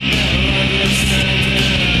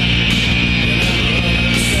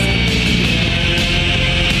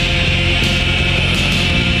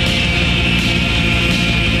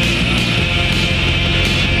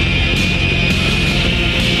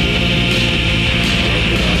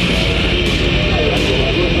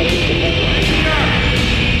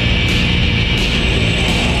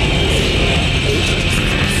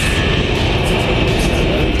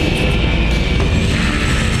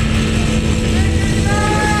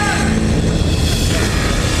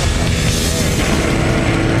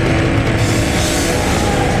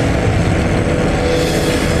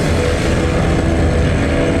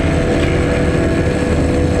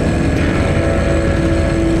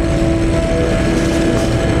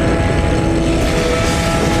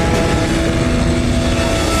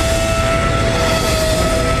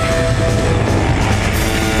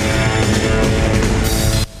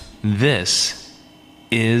This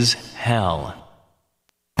is hell.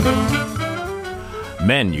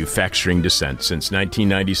 Manufacturing dissent since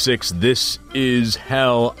 1996. This is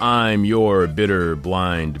hell. I'm your bitter,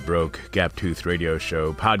 blind, broke, gap-toothed radio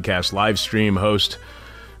show podcast live stream host,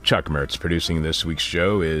 Chuck Mertz. Producing this week's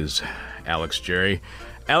show is Alex Jerry.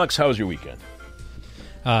 Alex, how was your weekend?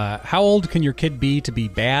 How old can your kid be to be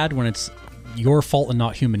bad when it's your fault and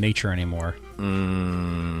not human nature anymore?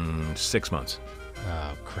 6 months.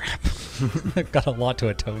 Oh, crap. I've got a lot to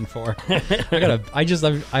atone for.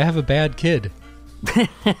 I have a bad kid.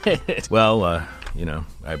 Well, I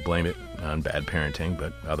blame it on bad parenting,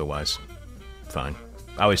 but otherwise, fine.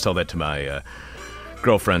 I always tell that to my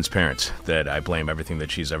girlfriend's parents, that I blame everything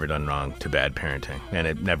that she's ever done wrong to bad parenting, and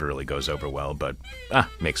it never really goes over well, but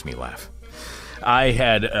makes me laugh. I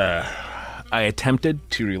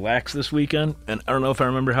attempted to relax this weekend, and I don't know if I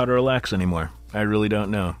remember how to relax anymore. I really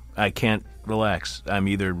don't know. I can't relax. I'm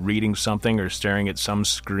either reading something or staring at some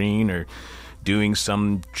screen or doing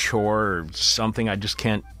some chore or something. I just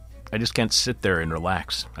can't sit there and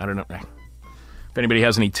relax. I don't know. If anybody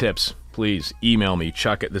has any tips, please email me,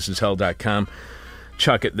 chuck@thisishell.com.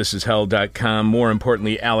 chuck@thisishell.com. More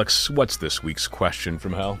importantly, Alex, what's this week's question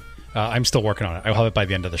from hell? I'm still working on it. I'll have it by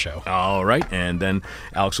the end of the show. All right, and then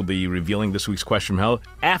Alex will be revealing this week's question from hell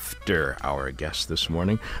after our guest this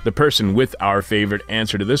morning. The person with our favorite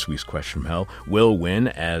answer to this week's question from hell will win,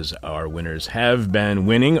 as our winners have been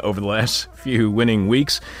winning over the last few winning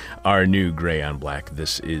weeks, our new gray on black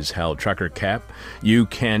This Is Hell trucker cap. You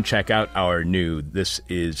can check out our new This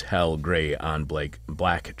Is Hell gray on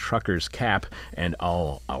black trucker's cap and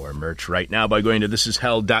all our merch right now by going to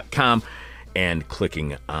thisishell.com and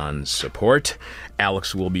clicking on support.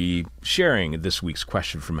 Alex will be sharing this week's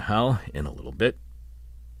question from hell in a little bit.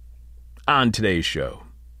 On today's show,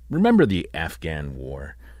 remember the Afghan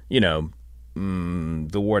war? The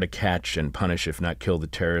war to catch and punish, if not kill, the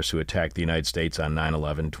terrorists who attacked the United States on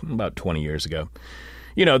 9/11 about 20 years ago.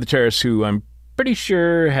 The terrorists who I'm pretty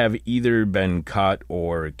sure have either been caught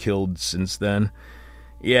or killed since then.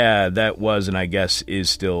 Yeah, that was, and I guess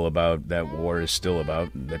that war is still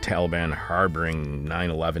about the Taliban harboring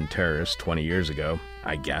 9/11 terrorists 20 years ago,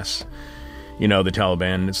 I guess. The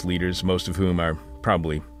Taliban and its leaders, most of whom are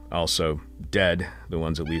probably also dead, the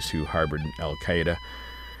ones at least who harbored Al-Qaeda.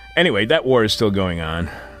 Anyway, that war is still going on,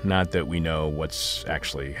 not that we know what's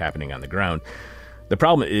actually happening on the ground. The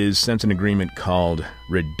problem is, since an agreement called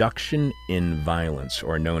Reduction in Violence,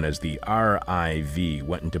 or known as the RIV,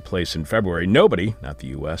 went into place in February, nobody, not the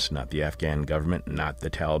U.S., not the Afghan government, not the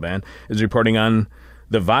Taliban, is reporting on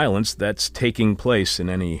the violence that's taking place in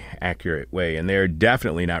any accurate way. And they're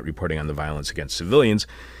definitely not reporting on the violence against civilians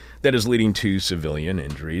that is leading to civilian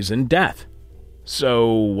injuries and death.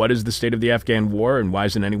 So what is the state of the Afghan war, and why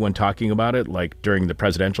isn't anyone talking about it, like during the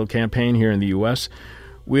presidential campaign here in the U.S.?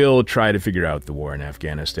 We'll try to figure out the war in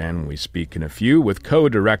Afghanistan when we speak in a few with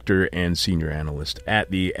co-director and senior analyst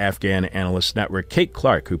at the Afghan Analyst Network, Kate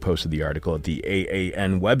Clark, who posted the article at the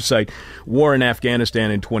AAN website, War in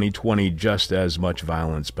Afghanistan in 2020, Just as Much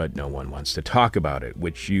Violence, but No One Wants to Talk About It,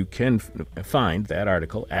 which you can find that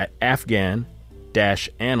article at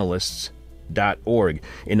afghan-analysts.org.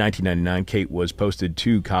 In 1999, Kate was posted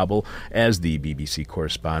to Kabul as the BBC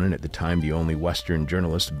correspondent, at the time the only Western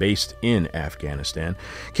journalist based in Afghanistan.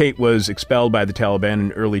 Kate was expelled by the Taliban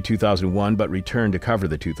in early 2001, but returned to cover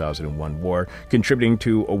the 2001 war, contributing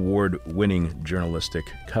to award-winning journalistic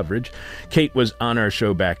coverage. Kate was on our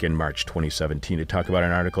show back in March 2017 to talk about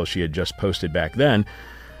an article she had just posted back then,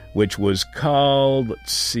 which was called,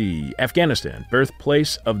 Afghanistan,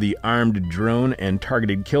 Birthplace of the Armed Drone and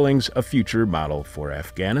Targeted Killings, a Future Model for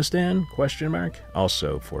Afghanistan, ?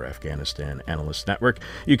 Also for Afghanistan Analyst Network.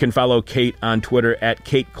 You can follow Kate on Twitter at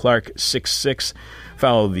KateClark66.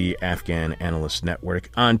 Follow the Afghan Analyst Network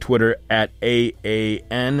on Twitter at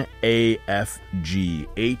AANAFGH.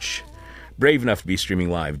 Brave enough to be streaming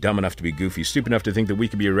live, dumb enough to be goofy, stupid enough to think that we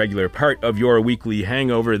could be a regular part of your weekly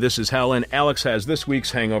hangover. This is hell, and Alex has this week's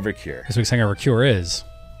hangover cure. This week's hangover cure is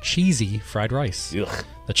cheesy fried rice. Ugh.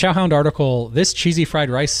 The Chowhound article, This Cheesy Fried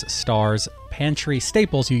Rice Stars Pantry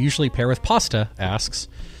Staples You Usually Pair with Pasta, asks,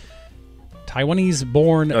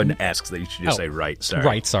 Taiwanese-born... Oh, asks that you should just say right, sorry.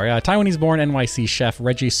 Right, sorry. Taiwanese-born NYC chef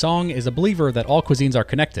Reggie Song is a believer that all cuisines are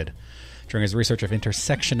connected. During his research of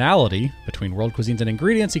intersectionality between world cuisines and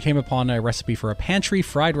ingredients, he came upon a recipe for a pantry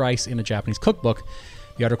fried rice in a Japanese cookbook.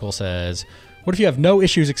 The article says, what if you have no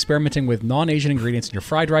issues experimenting with non-Asian ingredients in your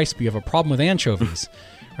fried rice, but you have a problem with anchovies?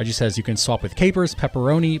 Reggie says you can swap with capers,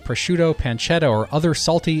 pepperoni, prosciutto, pancetta, or other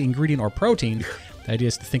salty ingredient or protein. The idea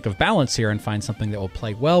is to think of balance here and find something that will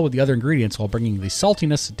play well with the other ingredients while bringing the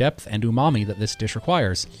saltiness, depth, and umami that this dish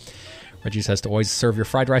requires. Reggie says to always serve your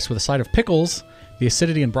fried rice with a side of pickles. The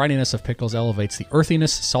acidity and brininess of pickles elevates the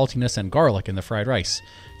earthiness, saltiness, and garlic in the fried rice.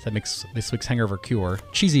 So that makes this week's hangover cure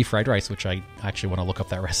cheesy fried rice, which I actually want to look up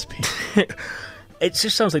that recipe. It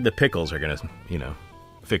just sounds like the pickles are going to,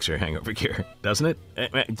 fix your hangover cure, doesn't it?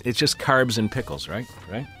 It's just carbs and pickles, right?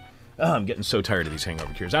 Oh, I'm getting so tired of these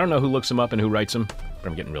hangover cures. I don't know who looks them up and who writes them, but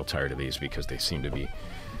I'm getting real tired of these because they seem to be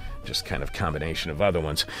just kind of combination of other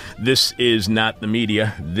ones. This is not the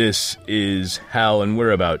media. This is Hal, and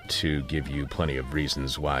we're about to give you plenty of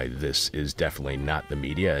reasons why this is definitely not the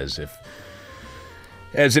media, as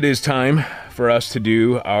it is time for us to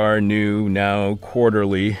do our new, now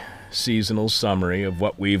quarterly seasonal summary of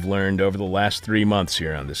what we've learned over the last 3 months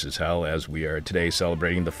here on This Is Hell, as we are today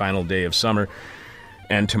celebrating the final day of summer,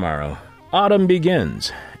 and tomorrow autumn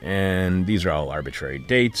begins. And these are all arbitrary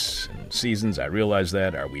dates and seasons. I realize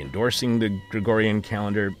that. Are we endorsing the Gregorian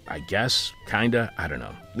calendar? I guess. Kinda. I don't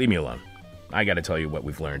know. Leave me alone. I gotta tell you what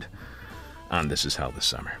we've learned on This Is Hell this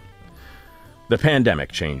summer. The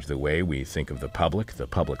pandemic changed the way we think of the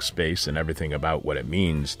public space, and everything about what it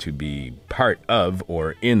means to be part of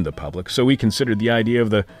or in the public. So we considered the idea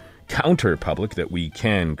of the counter-public that we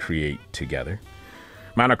can create together.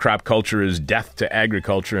 Monocrop culture is death to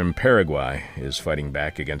agriculture, and Paraguay is fighting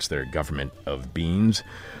back against their government of beans.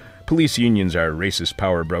 Police unions are racist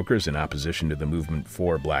power brokers in opposition to the movement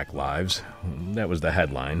for Black Lives. That was the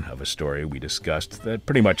headline of a story we discussed that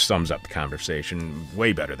pretty much sums up the conversation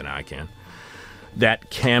way better than I can. That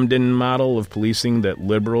Camden model of policing that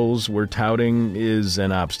liberals were touting is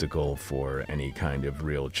an obstacle for any kind of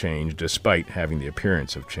real change, despite having the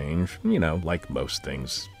appearance of change, like most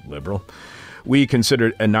things liberal. We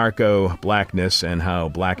considered anarcho-blackness and how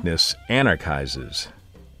blackness anarchizes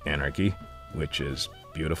anarchy, which is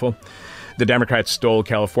beautiful. The Democrats stole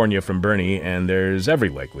California from Bernie, and there's every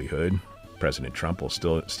likelihood President Trump will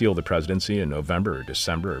still steal the presidency in November or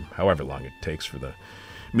December, or however long it takes for the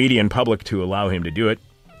media and public to allow him to do it.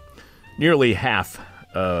 Nearly half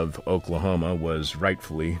of Oklahoma was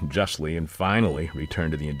rightfully, justly, and finally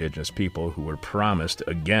returned to the indigenous people who were promised,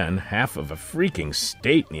 again, half of a freaking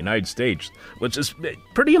state in the United States, which is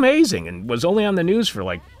pretty amazing and was only on the news for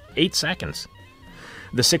like 8 seconds.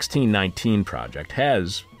 The 1619 Project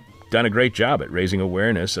has done a great job at raising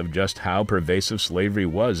awareness of just how pervasive slavery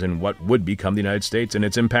was and what would become the United States and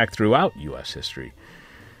its impact throughout U.S. history.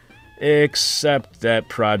 Except that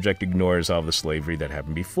project ignores all the slavery that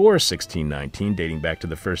happened before 1619, dating back to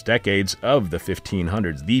the first decades of the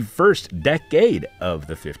 1500s. The first decade of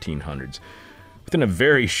the 1500s, within a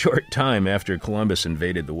very short time after Columbus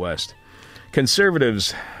invaded the West.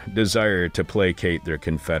 Conservatives desire to placate their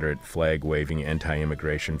Confederate flag-waving,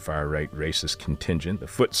 anti-immigration, far-right racist contingent. The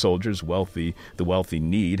foot soldiers the wealthy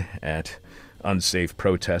need at unsafe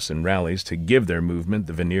protests and rallies to give their movement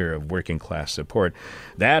the veneer of working-class support.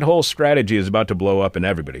 That whole strategy is about to blow up in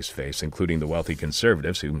everybody's face, including the wealthy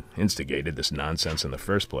conservatives who instigated this nonsense in the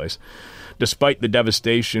first place. Despite the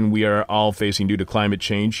devastation we are all facing due to climate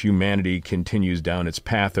change, humanity continues down its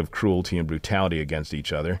path of cruelty and brutality against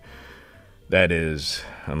each other. That is,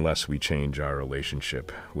 unless we change our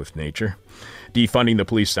relationship with nature. Defunding the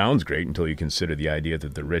police sounds great until you consider the idea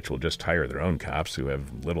that the rich will just hire their own cops who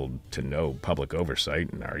have little to no public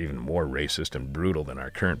oversight and are even more racist and brutal than our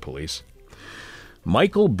current police.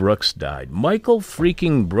 Michael Brooks died. Michael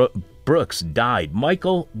freaking Brooks died.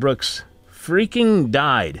 Michael Brooks freaking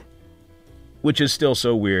died. Which is still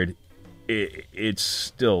so weird. It's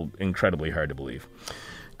still incredibly hard to believe.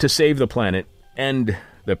 To save the planet, end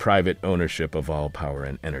the private ownership of all power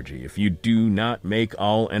and energy. If you do not make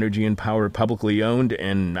all energy and power publicly owned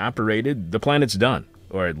and operated, the planet's done.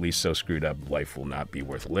 Or at least so screwed up, life will not be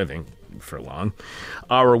worth living for long.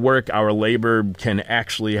 Our work, our labor can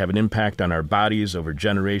actually have an impact on our bodies over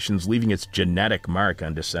generations, leaving its genetic mark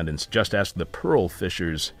on descendants. Just ask the pearl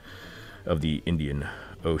fishers of the Indian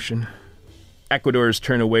Ocean. Ecuador's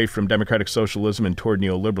turn away from democratic socialism and toward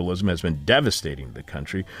neoliberalism has been devastating to the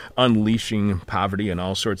country, unleashing poverty and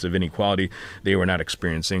all sorts of inequality they were not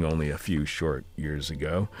experiencing only a few short years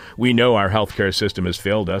ago. We know our healthcare system has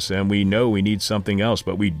failed us, and we know we need something else,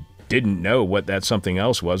 but we didn't know what that something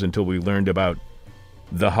else was until we learned about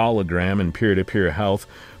the hologram and peer-to-peer health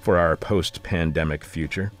for our post-pandemic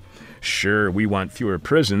future. Sure, we want fewer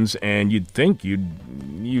prisons, and you'd think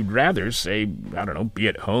you'd rather, say, be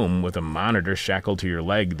at home with a monitor shackled to your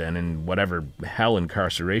leg than in whatever hell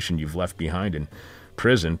incarceration you've left behind in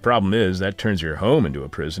prison. Problem is, that turns your home into a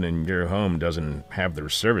prison, and your home doesn't have the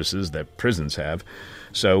services that prisons have.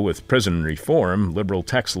 So with prison reform, liberal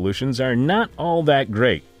tech solutions are not all that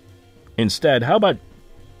great. Instead, how about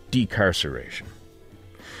decarceration?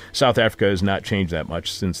 South Africa has not changed that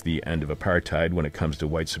much since the end of apartheid when it comes to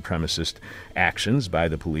white supremacist actions by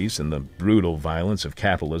the police and the brutal violence of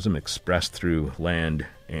capitalism expressed through land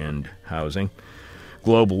and housing.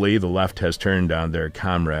 Globally, the left has turned on their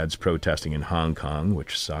comrades protesting in Hong Kong,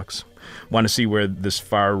 which sucks. Want to see where this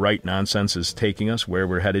far-right nonsense is taking us, where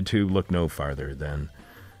we're headed to? Look no farther than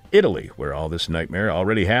Italy, where all this nightmare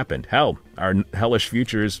already happened. Hell, our hellish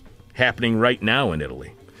future is happening right now in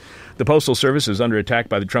Italy. The Postal Service is under attack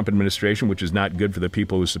by the Trump administration, which is not good for the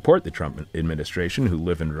people who support the Trump administration, who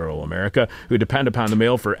live in rural America, who depend upon the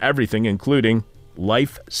mail for everything, including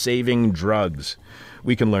life-saving drugs.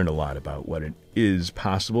 We can learn a lot about what it is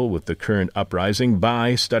possible with the current uprising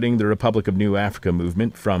by studying the Republic of New Africa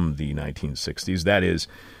movement from the 1960s. That is,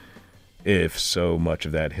 if so much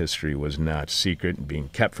of that history was not secret and being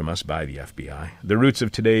kept from us by the FBI. The roots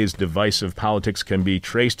of today's divisive politics can be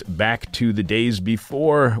traced back to the days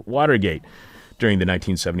before Watergate, during the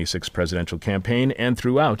 1976 presidential campaign, and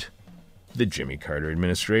throughout the Jimmy Carter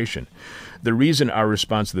administration. The reason our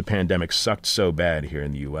response to the pandemic sucked so bad here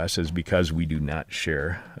in the U.S. is because we do not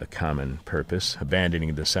share a common purpose,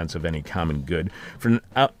 abandoning the sense of any common good for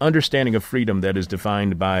an understanding of freedom that is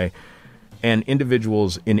defined by an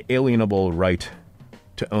individual's inalienable right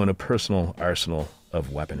to own a personal arsenal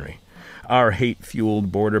of weaponry. Our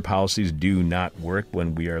hate-fueled border policies do not work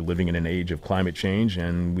when we are living in an age of climate change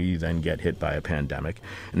and we then get hit by a pandemic.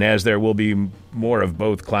 And as there will be more of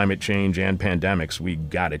both climate change and pandemics, we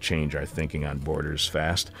gotta change our thinking on borders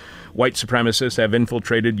fast. White supremacists have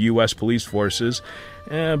infiltrated U.S. police forces,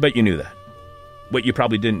 but you knew that. What you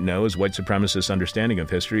probably didn't know is white supremacists' understanding of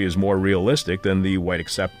history is more realistic than the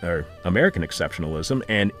American exceptionalism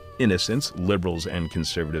and innocence liberals and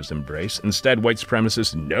conservatives embrace. Instead, white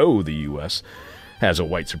supremacists know the U.S. has a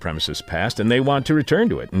white supremacist past, and they want to return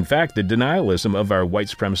to it. In fact, the denialism of our white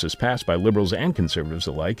supremacist past by liberals and conservatives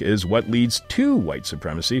alike is what leads to white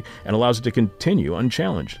supremacy and allows it to continue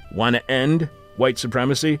unchallenged. Want to end white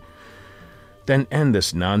supremacy? Then end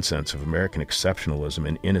this nonsense of American exceptionalism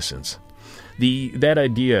and innocence. That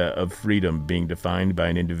idea of freedom being defined by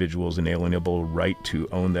an individual's inalienable right to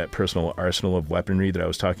own that personal arsenal of weaponry that I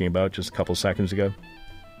was talking about just a couple seconds ago.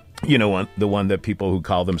 You know, the one that people who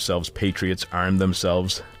call themselves patriots arm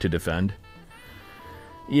themselves to defend.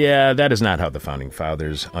 Yeah, that is not how the Founding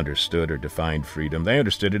Fathers understood or defined freedom. They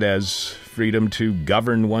understood it as freedom to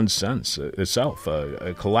govern one's sense itself,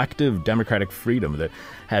 a collective democratic freedom that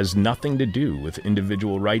has nothing to do with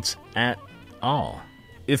individual rights at all.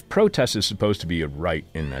 If protest is supposed to be a right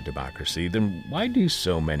in a democracy, then why do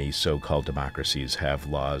so many so-called democracies have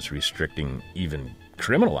laws restricting, even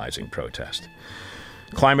criminalizing protest?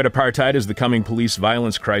 Climate apartheid is the coming police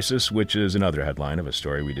violence crisis, which is another headline of a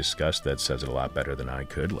story we discussed that says it a lot better than I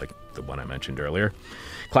could, like the one I mentioned earlier.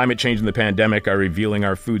 Climate change and the pandemic are revealing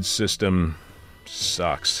our food system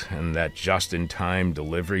sucks, and that just-in-time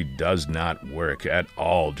delivery does not work at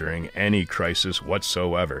all during any crisis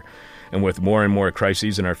whatsoever. And with more and more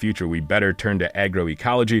crises in our future, we better turn to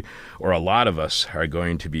agroecology, or a lot of us are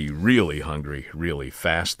going to be really hungry really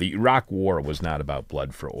fast. The Iraq War was not about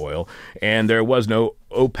blood for oil, and there was no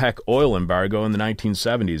OPEC oil embargo in the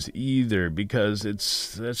 1970s either, because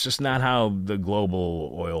that's just not how the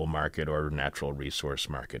global oil market or natural resource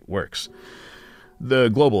market works. The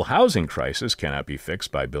global housing crisis cannot be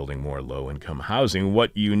fixed by building more low-income housing.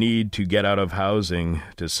 What you need to get out of housing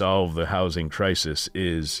to solve the housing crisis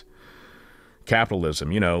is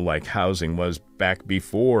capitalism, like housing was back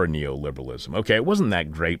before neoliberalism. Okay, it wasn't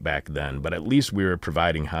that great back then, but at least we were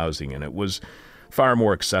providing housing, and it was far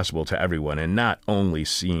more accessible to everyone and not only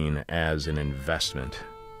seen as an investment.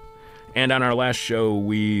 And on our last show,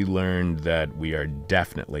 we learned that we are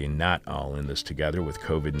definitely not all in this together with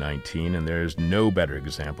COVID-19, and there's no better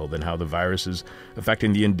example than how the virus is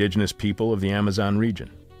affecting the indigenous people of the Amazon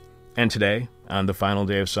region. And today, on the final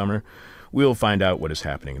day of summer, we'll find out what is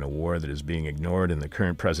happening in a war that is being ignored in the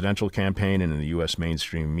current presidential campaign and in the U.S.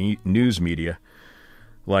 mainstream news media,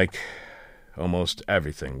 like almost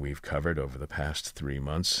everything we've covered over the past 3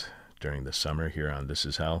 months during the summer here on This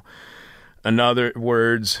Is Hell. In other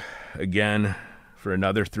words, again, for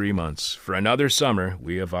another 3 months, for another summer,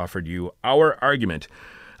 we have offered you our argument,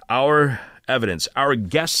 our evidence, our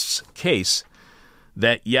guest's case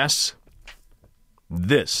that, yes,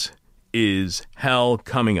 this is hell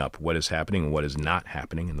coming up. What is happening and what is not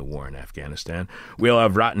happening in the war in Afghanistan. We'll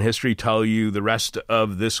have Rotten History tell you the rest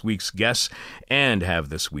of this week's guests and have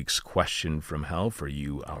this week's question from hell for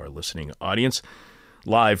you, our listening audience.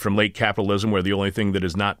 Live from late capitalism, where the only thing that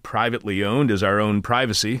is not privately owned is our own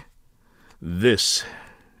privacy. This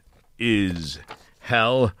is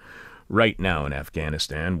hell. right now in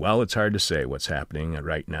Afghanistan? Well, it's hard to say what's happening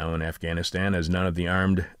right now in Afghanistan, as none of the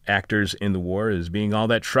armed actors in the war is being all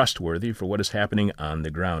that trustworthy for what is happening on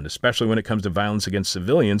the ground, especially when it comes to violence against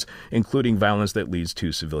civilians, including violence that leads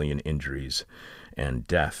to civilian injuries and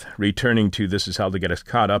death. Returning to This Is How to get us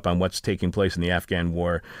caught up on what's taking place in the Afghan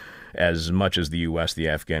war, as much as the U.S., the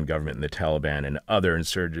Afghan government, and the Taliban and other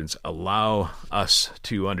insurgents allow us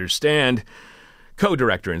to understand.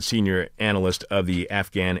 Co-director and senior analyst of the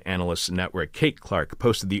Afghan Analysts Network, Kate Clark,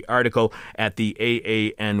 posted the article at the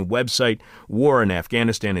AAN website, War in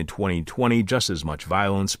Afghanistan in 2020, Just as Much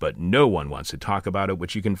Violence, but No One Wants to Talk About It,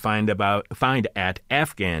 which you can find at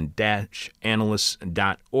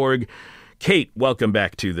afghan-analysts.org. Kate, welcome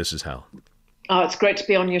back to This Is How. Oh, it's great to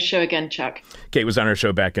be on your show again, Chuck. Kate was on our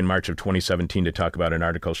show back in March of 2017 to talk about an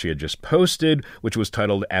article she had just posted, which was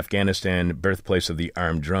titled Afghanistan, Birthplace of the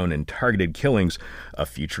Armed Drone and Targeted Killings, a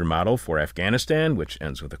Future Model for Afghanistan, which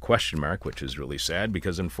ends with a question mark, which is really sad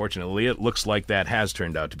because, unfortunately, it looks like that has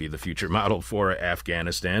turned out to be the future model for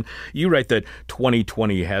Afghanistan. You write that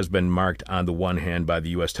 2020 has been marked on the one hand by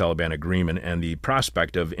the U.S.-Taliban agreement and the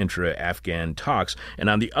prospect of intra-Afghan talks, and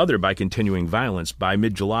on the other by continuing violence. By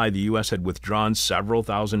mid-July, the U.S. had withdrawn several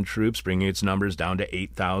thousand troops, bringing its numbers down to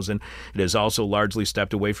 8,000. It has also largely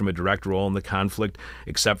stepped away from a direct role in the conflict,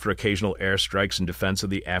 except for occasional airstrikes in defense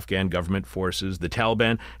of the Afghan government forces. The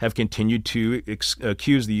Taliban have continued to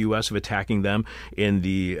accuse the U.S. of attacking them. In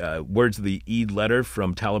the words of the Eid letter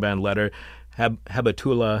from Taliban leader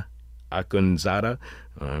Habibatullah Akhundzada,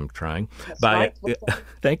 I'm trying.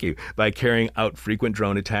 Thank you. By carrying out frequent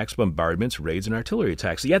drone attacks, bombardments, raids, and artillery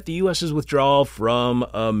attacks. Yet the U.S.'s withdrawal from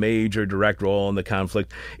a major direct role in the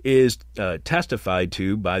conflict is testified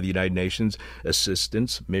to by the United Nations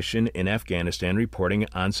Assistance Mission in Afghanistan, reporting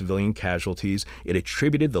on civilian casualties. It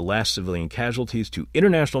attributed the last civilian casualties to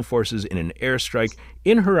international forces in an airstrike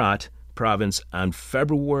in Herat province on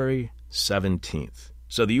February 17th.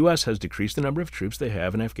 So the U.S. has decreased the number of troops they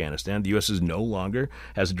have in Afghanistan. The U.S. is no longer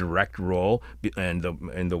has a direct role in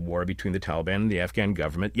the war between the Taliban and the Afghan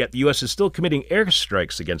government, yet the U.S. is still committing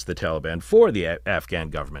airstrikes against the Taliban for the Afghan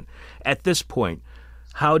government. At this point,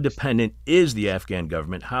 how dependent is the Afghan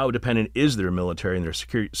government? How dependent is their military and their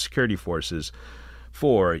security forces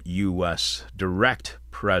for U.S. direct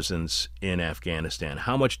presence in Afghanistan?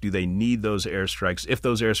 How much do they need those airstrikes? If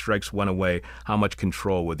those airstrikes went away, how much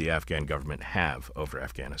control would the Afghan government have over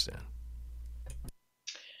Afghanistan?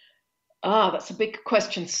 That's a big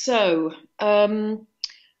question. So the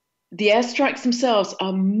airstrikes themselves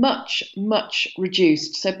are much, much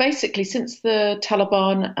reduced. So basically, since the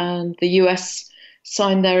Taliban and the US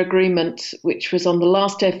signed their agreement, which was on the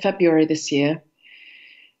last day of February this year,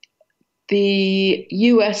 the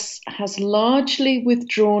US has largely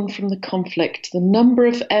withdrawn from the conflict. The number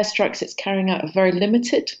of airstrikes it's carrying out are very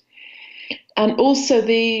limited. And also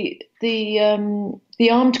the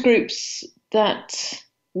armed groups that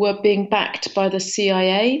were being backed by the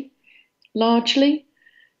CIA largely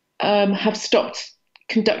have stopped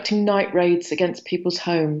conducting night raids against people's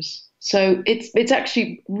homes. So it's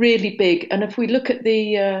actually really big. And if we look at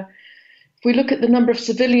the number of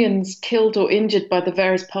civilians killed or injured by the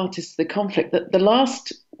various parties to the conflict, the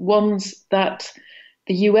last ones that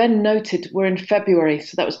the UN noted were in February,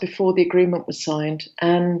 so that was before the agreement was signed.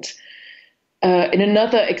 And in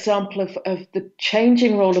another example of the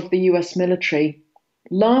changing role of the US military,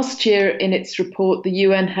 last year in its report, the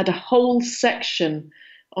UN had a whole section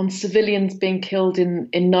on civilians being killed in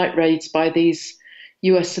night raids by these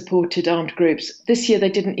US-supported armed groups. This year they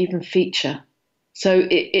didn't even feature. So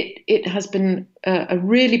it has been a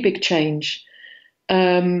really big change.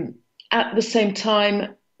 At the same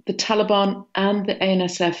time, the Taliban and the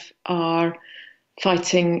ANSF are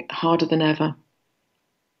fighting harder than ever.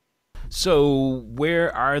 So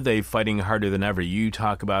where are they fighting harder than ever? You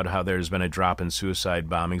talk about how there's been a drop in suicide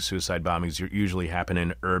bombings. Suicide bombings usually happen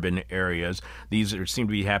in urban areas. These seem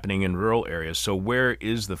to be happening in rural areas. So where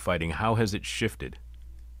is the fighting? How has it shifted?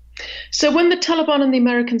 So when the Taliban and the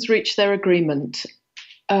Americans reached their agreement,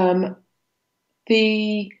 what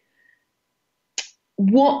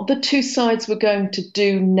the two sides were going to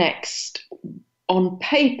do next on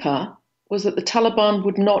paper was that the Taliban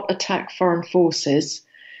would not attack foreign forces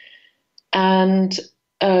and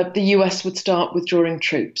the US would start withdrawing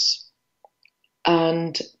troops.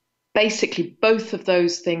 And basically both of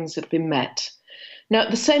those things have been met. Now,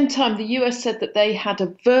 at the same time, the US said that they had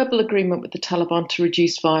a verbal agreement with the Taliban to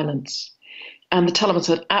reduce violence. And the Taliban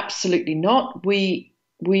said, absolutely not. We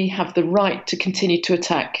have the right to continue to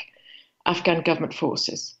attack Afghan government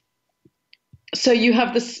forces. So you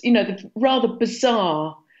have this, the rather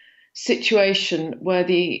bizarre situation where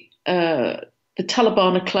the the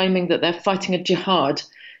Taliban are claiming that they're fighting a jihad,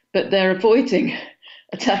 but they're avoiding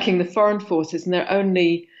attacking the foreign forces, and they're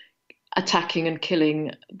only attacking and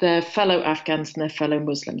killing their fellow Afghans and their fellow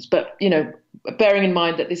Muslims. But, bearing in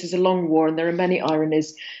mind that this is a long war and there are many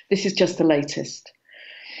ironies, this is just the latest.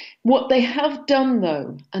 What they have done,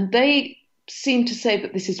 though, and they seem to say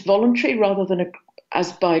that this is voluntary rather than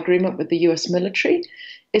as by agreement with the US military,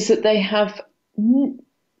 is that they have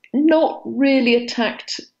not really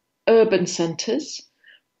attacked urban centres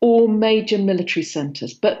or major military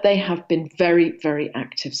centres, but they have been very, very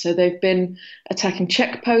active. So they've been attacking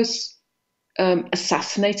checkposts,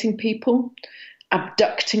 assassinating people,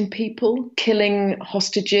 abducting people, killing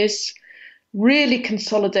hostages, really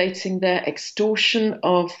consolidating their extortion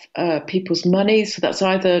of people's money. So that's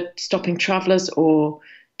either stopping travellers or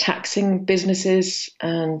taxing businesses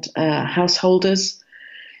and householders,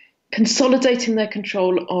 consolidating their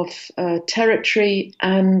control of territory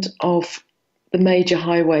and of the major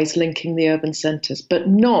highways linking the urban centres, but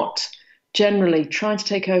not generally trying to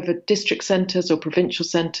take over district centres or provincial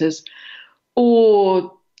centres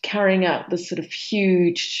or carrying out the sort of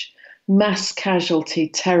huge mass casualty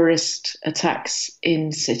terrorist attacks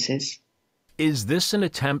in cities. Is this an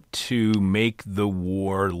attempt to make the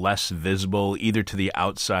war less visible either to the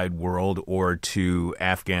outside world or to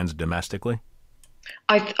Afghans domestically?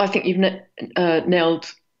 I think you've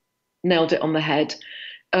nailed it on the head.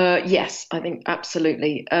 Yes, I think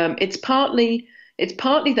absolutely. It's partly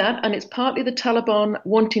that, and it's partly the Taliban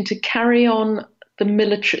wanting to carry on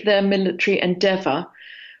their military endeavour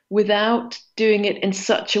without doing it in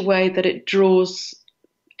such a way that it draws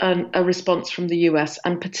a response from the US,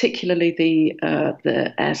 and particularly the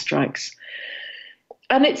airstrikes.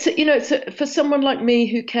 And it's for someone like me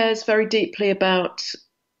who cares very deeply about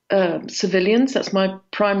civilians. That's my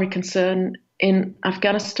primary concern in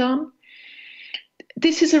Afghanistan.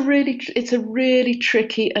 This is a really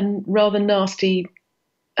tricky and rather nasty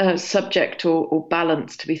subject or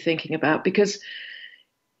balance to be thinking about, because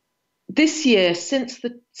this year, since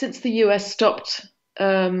the US stopped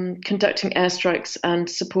conducting airstrikes and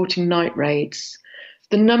supporting night raids,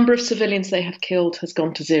 the number of civilians they have killed has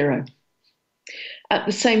gone to zero. At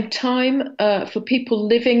the same time, for people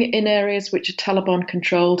living in areas which are Taliban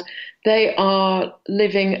controlled, they are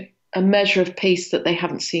living a measure of peace that they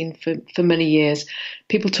haven't seen for many years.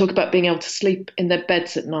 People talk about being able to sleep in their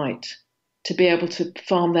beds at night, to be able to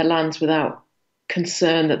farm their lands without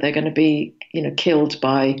concern that they're going to be, killed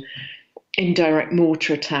by indirect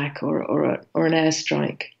mortar attack or an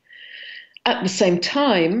airstrike. At the same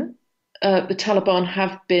time, the Taliban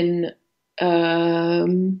have been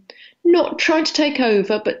not trying to take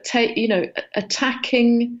over, but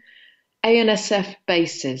attacking ANSF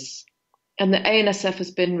bases. And the ANSF has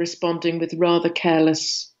been responding with rather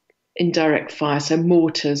careless indirect fire, so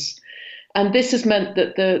mortars. And this has meant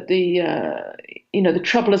that the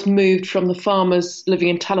trouble has moved from the farmers living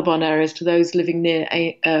in Taliban areas to those living near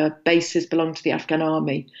bases belonging to the Afghan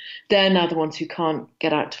army. They're now the ones who can't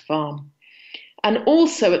get out to farm. And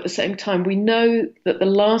also at the same time, we know that the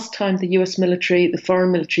last time the US military, the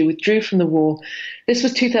foreign military, withdrew from the war, this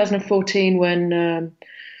was 2014 when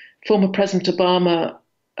former President Obama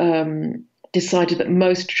decided that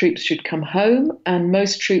most troops should come home, and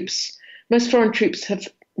most foreign troops have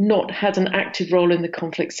not had an active role in the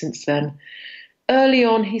conflict since then. Early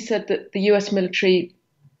on, he said that the US military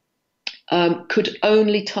could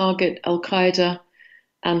only target Al-Qaeda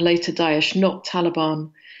and later Daesh, not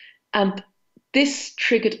Taliban. And this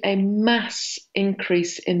triggered a mass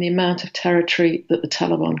increase in the amount of territory that the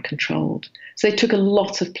Taliban controlled. So they took a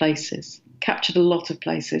lot of places, captured a lot of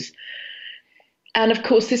places. And of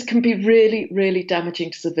course, this can be really, really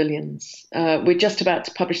damaging to civilians. We're just about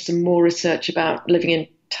to publish some more research about living in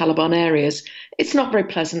Taliban areas. It's not very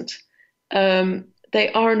pleasant.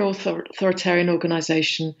 They are an authoritarian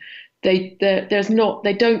organisation. They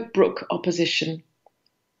don't brook opposition.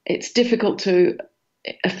 It's difficult to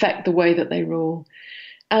affect the way that they rule.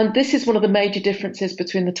 And this is one of the major differences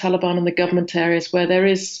between the Taliban and the government areas, where there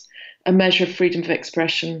is a measure of freedom of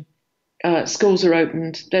expression. Schools are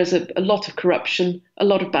opened. There's a lot of corruption, a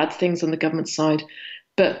lot of bad things on the government side,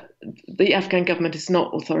 but the Afghan government is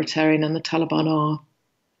not authoritarian, and the Taliban are.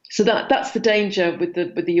 So that's the danger with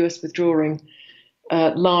the US withdrawing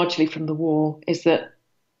largely from the war, is that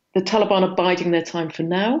the Taliban are biding their time for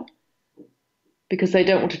now because they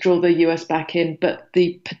don't want to draw the US back in, but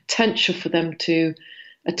the potential for them to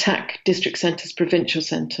attack district centres, provincial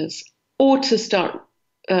centres, or to start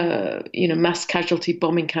mass casualty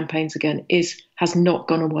bombing campaigns again has not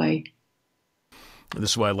gone away.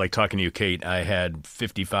 This is why I like talking to you, Kate. I had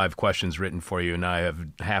 55 questions written for you, and I have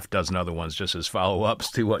half dozen other ones just as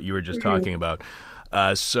follow-ups to what you were just talking about.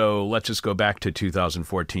 So let's just go back to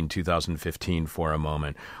 2014, 2015 for a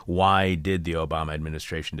moment. Why did the Obama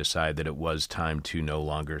administration decide that it was time to no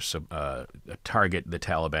longer target the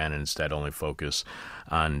Taliban and instead only focus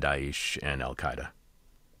on Daesh and al-Qaeda?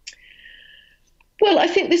 Well, I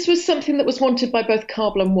think this was something that was wanted by both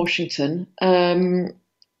Kabul and Washington. The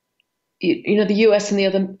US and the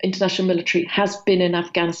other international military has been in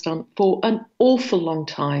Afghanistan for an awful long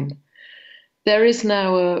time. There is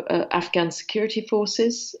now Afghan security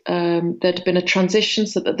forces. There'd been a transition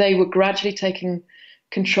so that they were gradually taking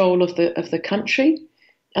control of the country.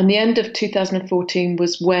 And the end of 2014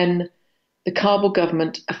 was when the Kabul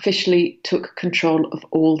government officially took control of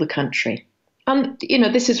all the country. And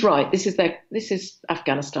this is right. This is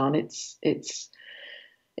Afghanistan. It's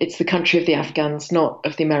the country of the Afghans, not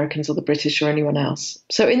of the Americans or the British or anyone else.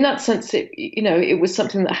 So in that sense, it was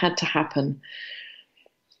something that had to happen.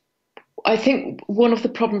 I think one of the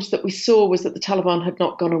problems that we saw was that the Taliban had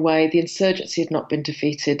not gone away. The insurgency had not been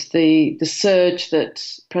defeated. The surge that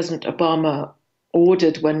President Obama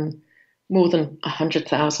ordered when more than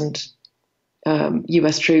 100,000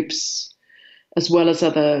 US troops, as well as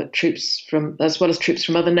troops from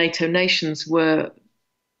other NATO nations, were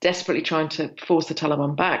desperately trying to force the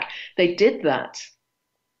Taliban back. They did that,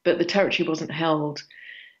 but the territory wasn't held.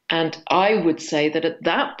 And I would say that at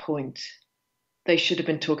that point, they should have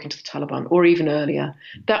been talking to the Taliban, or even earlier.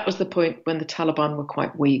 That was the point when the Taliban were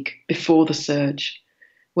quite weak, before the surge,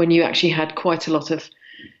 when you actually had quite a lot of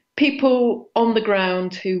people on the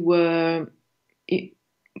ground who were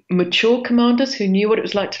mature commanders who knew what it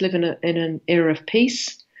was like to live in an era of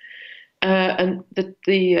peace. And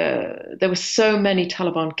there were so many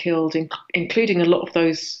Taliban killed, including a lot of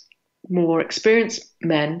those more experienced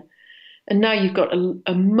men. And now you've got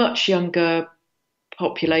a much younger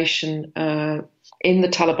population in the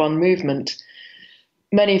Taliban movement,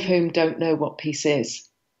 many of whom don't know what peace is.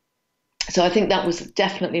 So I think that was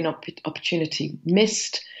definitely an opportunity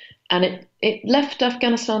missed, and it left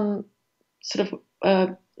Afghanistan sort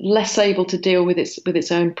of less able to deal with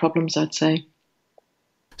its own problems, I'd say.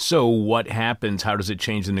 So what happens? How does it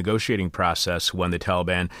change the negotiating process when the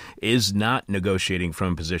Taliban is not negotiating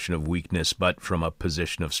from a position of weakness, but from a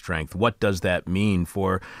position of strength? What does that mean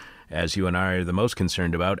for, as you and I are the most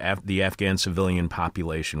concerned about, the Afghan civilian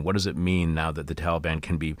population? What does it mean now that the Taliban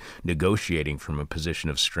can be negotiating from a position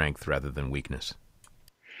of strength rather than weakness?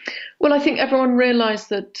 Well, I think everyone realized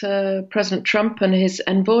that President Trump and his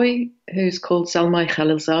envoy, who's called Zalmay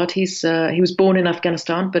Khalilzad, he was born in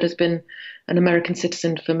Afghanistan but has been an American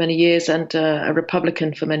citizen for many years and a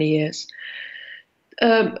Republican for many years.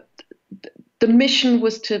 The mission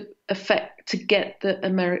was to get the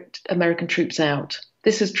American troops out.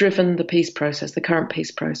 This has driven the peace process, the current peace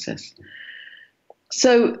process.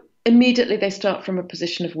 So immediately they start from a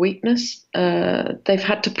position of weakness. They've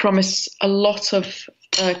had to promise a lot of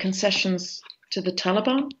concessions to the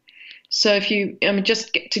Taliban. So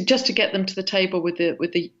just to get them to the table with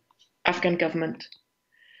the Afghan government.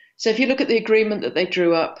 So if you look at the agreement that they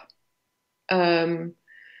drew up, what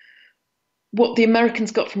the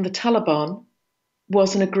Americans got from the Taliban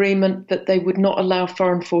was an agreement that they would not allow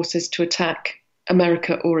foreign forces to attack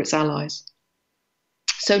America or its allies.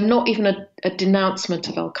 So not even a denouncement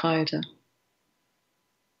of al-Qaeda.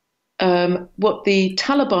 What the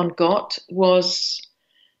Taliban got was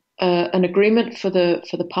an agreement for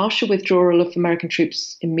the partial withdrawal of American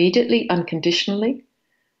troops immediately, unconditionally.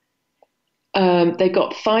 They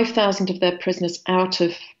got 5,000 of their prisoners out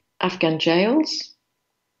of Afghan jails.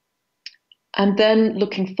 And then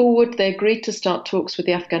looking forward, they agreed to start talks with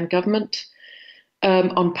the Afghan government.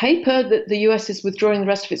 On paper, the US is withdrawing the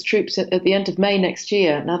rest of its troops at the end of May next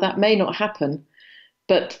year. Now, that may not happen,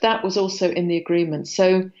 but that was also in the agreement.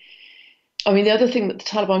 So, the other thing that the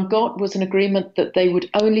Taliban got was an agreement that they would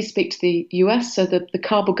only speak to the US, so that the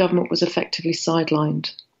Kabul government was effectively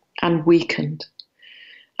sidelined and weakened.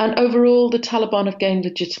 And overall, the Taliban have gained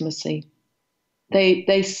legitimacy.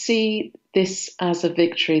 They see this as a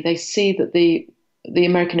victory. They see that the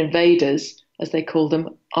American invaders, as they call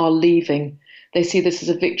them, are leaving. They see this as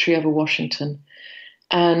a victory over Washington.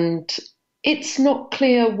 And it's not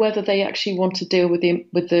clear whether they actually want to deal with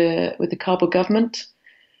the Kabul government,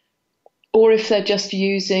 or if they're just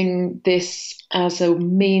using this as a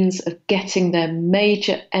means of getting their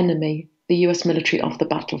major enemy, the US military, off the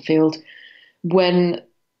battlefield when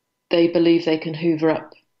they believe they can hoover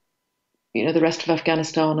up, the rest of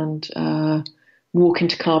Afghanistan and walk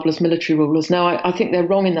into Kabul as military rulers. Now, I think they're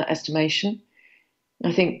wrong in that estimation.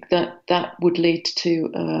 I think that would lead to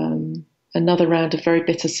another round of very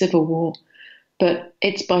bitter civil war. But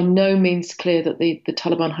it's by no means clear that the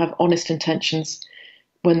Taliban have honest intentions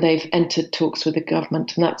when they've entered talks with the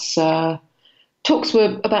government. And that's talks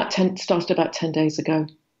were started about 10 days ago.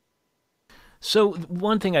 So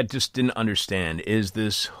one thing I just didn't understand is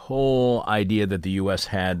this whole idea that the U.S.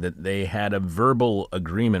 had, that they had a verbal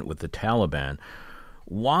agreement with the Taliban.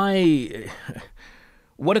 Why?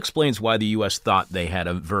 What explains why the U.S. thought they had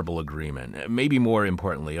a verbal agreement? Maybe more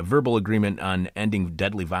importantly, a verbal agreement on ending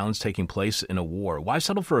deadly violence taking place in a war. Why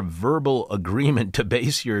settle for a verbal agreement to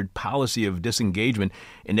base your policy of disengagement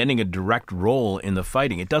and ending a direct role in the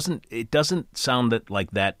fighting? It doesn't sound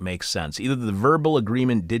like that makes sense. Either the verbal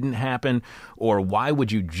agreement didn't happen, or why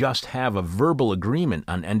would you just have a verbal agreement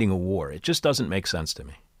on ending a war? It just doesn't make sense to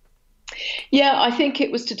me. Yeah, I think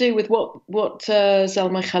it was to do with what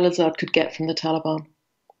Zalmay Khalilzad could get from the Taliban.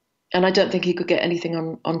 And I don't think he could get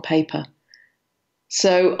anything on paper.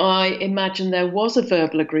 So I imagine there was a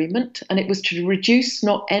verbal agreement, and it was to reduce,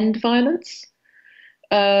 not end violence.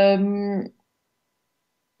 That's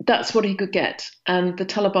what he could get. And the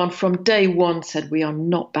Taliban from day one said, we are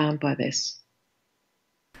not bound by this.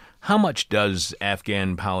 How much does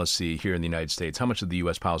Afghan policy here in the United States, how much of the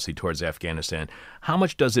U.S. policy towards Afghanistan, how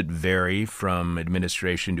much does it vary from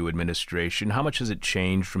administration to administration? How much has it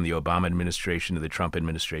changed from the Obama administration to the Trump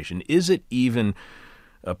administration? Is it even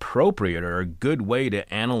appropriate or a good way to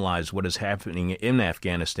analyze what is happening in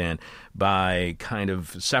Afghanistan by kind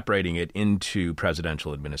of separating it into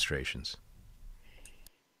presidential administrations?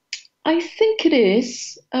 I think it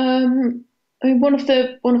is. I mean,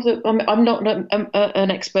 I'm not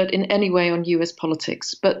an expert in any way on US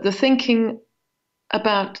politics, but the thinking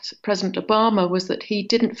about President Obama was that he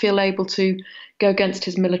didn't feel able to go against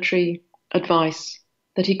his military advice,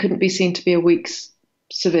 that he couldn't be seen to be a weak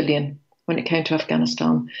civilian when it came to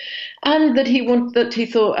Afghanistan, and that he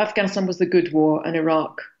thought Afghanistan was the good war and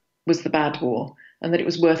Iraq was the bad war, and that it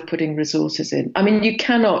was worth putting resources in. I mean, you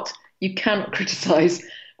cannot criticize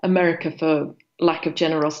America for lack of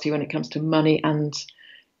generosity when it comes to money and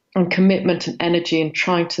commitment and energy and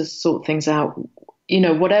trying to sort things out.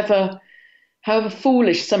 However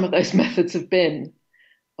foolish some of those methods have been,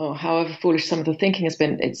 or however foolish some of the thinking has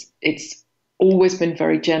been, it's always been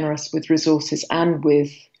very generous with resources and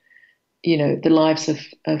with, the lives of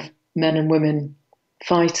men and women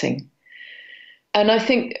fighting. And I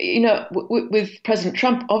think, with President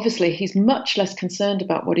Trump, obviously he's much less concerned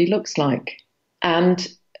about what he looks like. And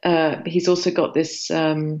he's also got this,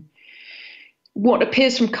 what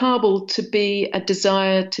appears from Kabul to be a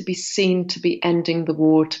desire to be seen to be ending the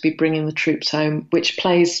war, to be bringing the troops home, which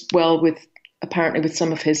plays well apparently with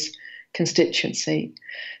some of his constituency.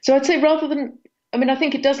 So I'd say I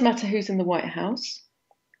think it does matter who's in the White House,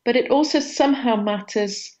 but it also somehow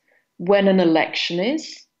matters when an election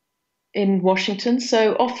is in Washington.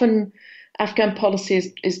 So often Afghan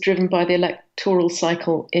policy is driven by the electoral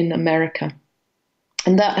cycle in America.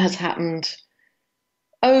 And that has happened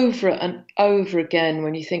over and over again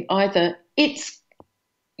when you think either it's,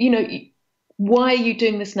 why are you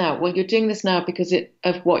doing this now? Well, you're doing this now because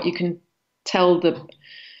of what you can tell the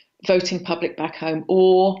voting public back home,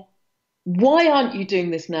 or why aren't you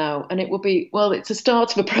doing this now? And it will be, well, it's the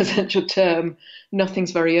start of a presidential term.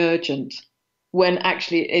 Nothing's very urgent, when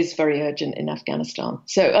actually it is very urgent in Afghanistan.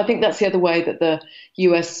 So I think that's the other way that the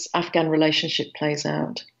US-Afghan relationship plays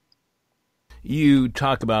out. You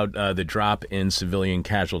talk about the drop in civilian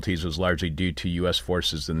casualties was largely due to U.S.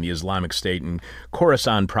 forces in the Islamic State and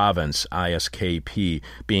Khorasan Province, ISKP,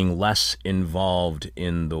 being less involved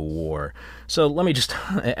in the war. So let me just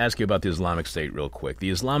ask you about the Islamic State real quick.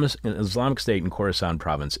 The Islamic State in Khorasan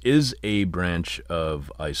Province is a branch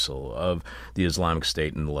of ISIL, of the Islamic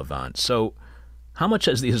State in the Levant. So how much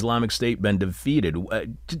has the Islamic State been defeated?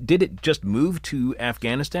 Did it just move to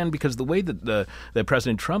Afghanistan? Because the way that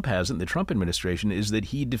President Trump has it, the Trump administration, is that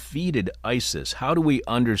he defeated ISIS. How do we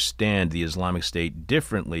understand the Islamic State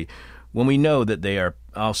differently when we know that they are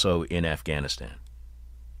also in Afghanistan?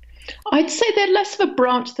 I'd say they're less of a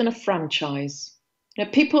branch than a franchise.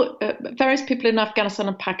 Various people in Afghanistan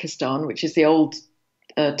and Pakistan, which is the old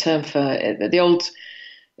term for the old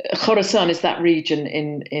Khorasan is that region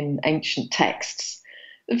in ancient texts.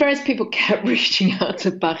 The various people kept reaching out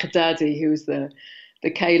to Baghdadi, who was the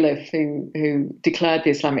caliph who declared the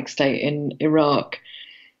Islamic State in Iraq.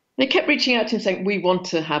 They kept reaching out to him saying, we want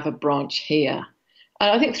to have a branch here. And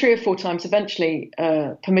I think 3 or 4 times eventually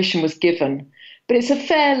permission was given. But it's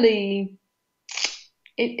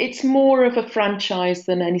it's more of a franchise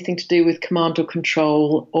than anything to do with command or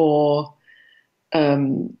control or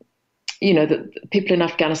that people in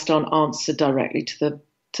Afghanistan answer directly to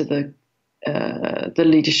the the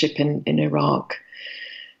leadership in Iraq.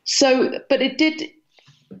 So, but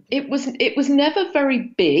it was never very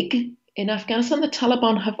big in Afghanistan. The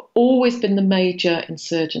Taliban have always been the major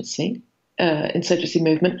insurgency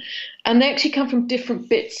movement, and they actually come from different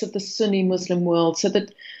bits of the Sunni Muslim world. So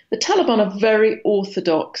that the Taliban are very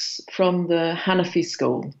orthodox from the Hanafi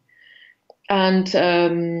school, and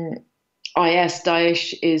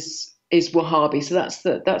Daesh is Wahhabi. So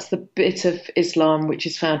that's the bit of Islam which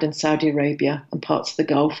is found in Saudi Arabia and parts of the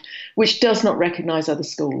Gulf, which does not recognise other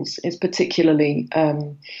schools. It's particularly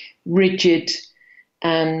rigid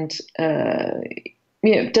and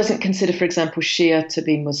doesn't consider, for example, Shia to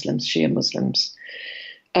be Shia Muslims.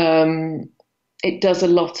 It does a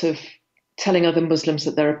lot of telling other Muslims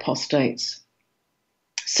that they're apostates.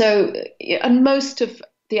 So, and most of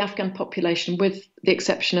the Afghan population, with the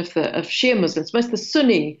exception of Shia Muslims, most of the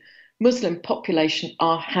Sunni Muslim population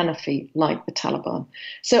are Hanafi, like the Taliban.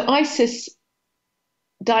 So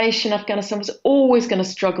Daesh in Afghanistan was always going to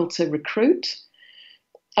struggle to recruit.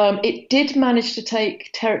 It did manage to take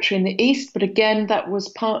territory in the east, but again, that was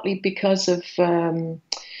partly because of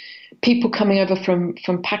people coming over from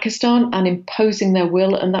Pakistan and imposing their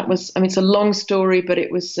will. And that was, it's a long story, but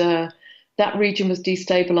it was that region was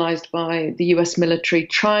destabilized by the US military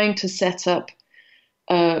trying to set up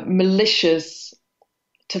militias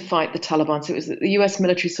to fight the Taliban. So it was the US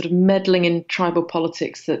military sort of meddling in tribal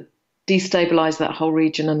politics that destabilized that whole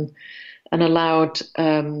region and allowed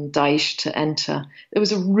Daesh to enter. It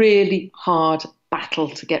was a really hard battle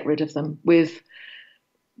to get rid of them. With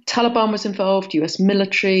Taliban was involved, US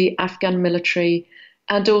military, Afghan military,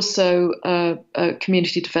 and also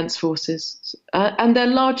community defense forces. And they're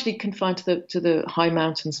largely confined to the high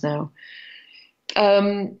mountains now.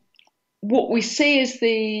 What we see is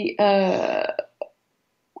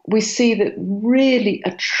we see that really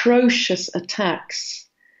atrocious attacks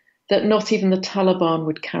that not even the Taliban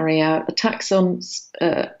would carry out, attacks on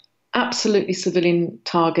absolutely civilian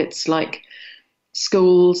targets like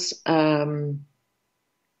schools,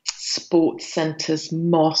 sports centres,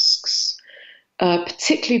 mosques,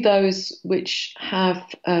 particularly those which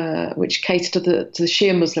cater to the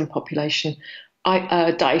Shia Muslim population.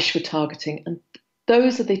 Daesh were targeting, and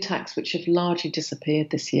those are the attacks which have largely disappeared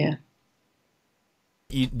this year.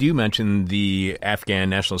 You do mention the Afghan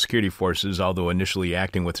National Security Forces, although initially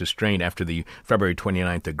acting with restraint after the February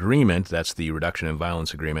 29th agreement, that's the Reduction in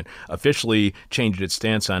Violence Agreement, officially changed its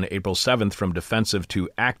stance on April 7th from defensive to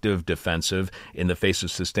active defensive in the face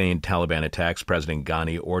of sustained Taliban attacks. President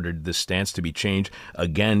Ghani ordered this stance to be changed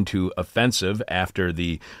again to offensive after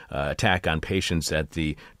the attack on patients at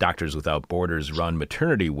the Doctors Without Borders run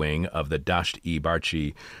maternity wing of the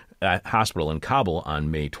Dasht-e Hospital in Kabul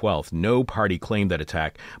on May 12th. No party claimed that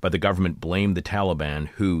attack, but the government blamed the Taliban,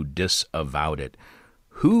 who disavowed it.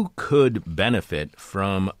 Who could benefit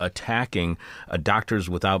from attacking a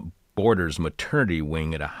Doctors Without Borders maternity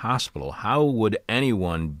wing at a hospital? How would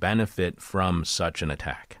anyone benefit from such an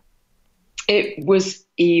attack? It was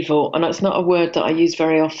evil, and that's not a word that I use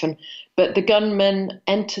very often, but the gunmen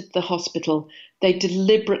entered the hospital. They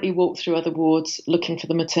deliberately walked through other wards looking for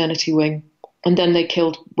the maternity wing. And then they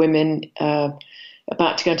killed women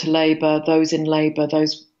about to go into labour, those in labour,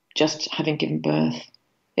 those just having given birth.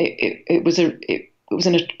 It was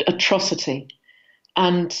an atrocity,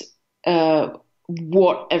 and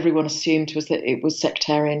what everyone assumed was that it was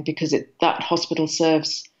sectarian because that hospital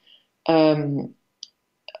serves a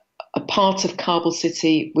part of Kabul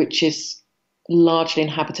city which is largely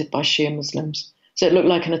inhabited by Shia Muslims. So it looked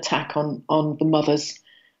like an attack on the mothers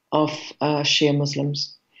of Shia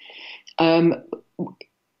Muslims.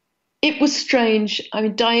 It was strange.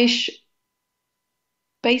 Daesh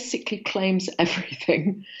basically claims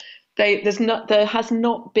everything. There has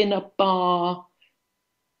not been a bar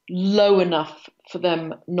low enough for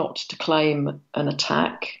them not to claim an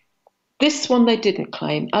attack. This one they didn't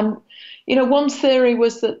claim. And, one theory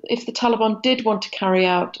was that if the Taliban did want to carry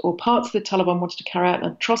out, or parts of the Taliban wanted to carry out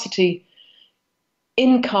an atrocity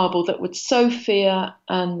in Kabul that would sow fear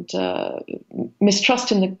and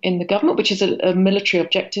mistrust in the government, which is a military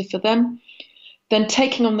objective for them, then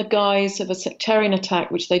taking on the guise of a sectarian attack,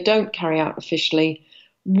 which they don't carry out officially,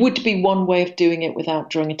 would be one way of doing it without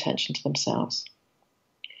drawing attention to themselves.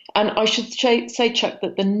 And I should say, Chuck,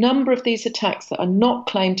 that the number of these attacks that are not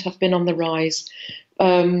claimed to have been on the rise.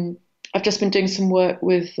 I've just been doing some work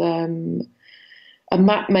with a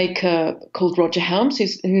map maker called Roger Helms,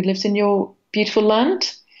 who lives in your beautiful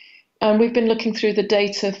land. And we've been looking through the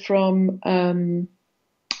data from an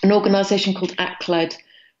organisation called ACLED,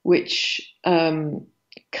 which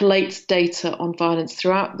collates data on violence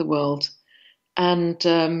throughout the world.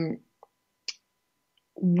 And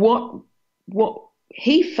what what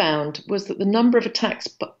he found was that the number of attacks,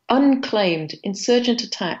 but unclaimed, insurgent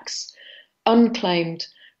attacks, unclaimed,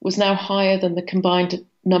 was now higher than the combined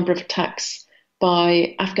number of attacks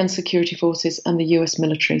by Afghan security forces and the US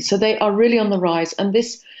military. So they are really on the rise. And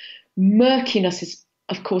this murkiness is,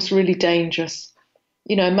 of course, really dangerous.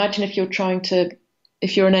 You know, imagine if you're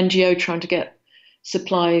an NGO trying to get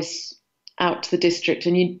supplies out to the district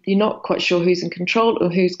and you're not quite sure who's in control or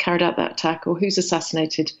who's carried out that attack or who's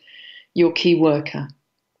assassinated your key worker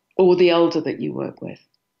or the elder that you work with.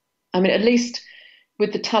 I mean, at least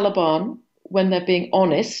with the Taliban, when they're being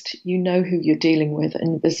honest, you know who you're dealing with,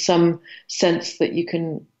 and there's some sense that you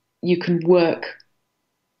can work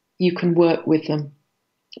with them.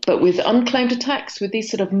 But with unclaimed attacks, with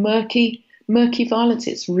these sort of murky violence,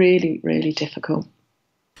 it's really, really difficult.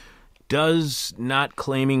 Does not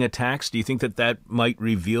claiming attacks, do you think that might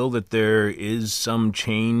reveal that there is some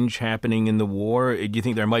change happening in the war? Do you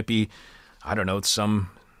think there might be, I don't know, some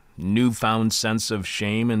newfound sense of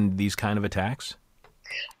shame in these kind of attacks?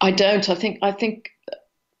 I don't. I think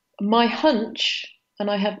my hunch, and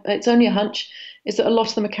it's only a hunch, is that a lot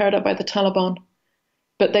of them are carried out by the Taliban,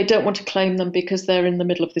 but they don't want to claim them because they're in the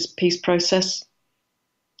middle of this peace process.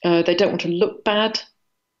 They don't want to look bad,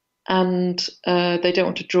 and they don't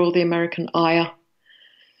want to draw the American ire.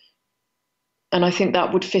 And I think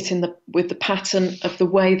that would fit in with the pattern of the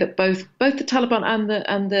way that both the Taliban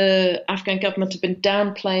and the Afghan government have been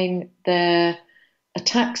downplaying their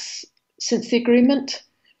attacks since the agreement.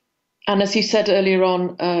 And as you said earlier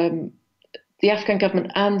on, the Afghan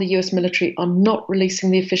government and the US military are not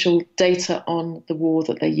releasing the official data on the war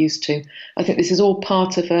that they're used to. I think this is all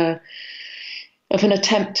part of an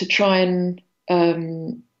attempt to try and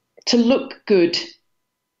to look good,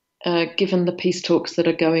 given the peace talks that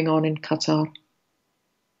are going on in Qatar.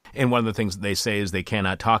 And one of the things they say is they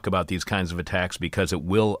cannot talk about these kinds of attacks because it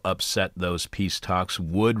will upset those peace talks.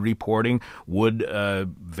 Would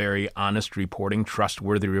very honest reporting,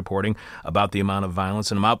 trustworthy reporting about the amount of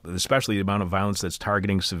violence, and especially the amount of violence that's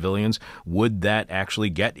targeting civilians, would that actually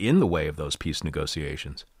get in the way of those peace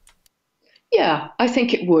negotiations? Yeah, I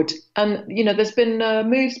think it would. And, you know, there's been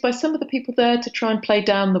moves by some of the people there to try and play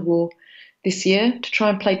down the war this year, to try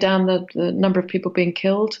and play down the number of people being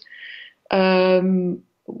killed.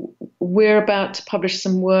 We're about to publish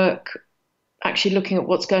some work actually looking at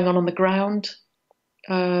what's going on the ground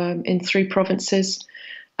in 3 provinces.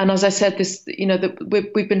 And as I said,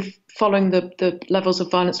 we've been following the levels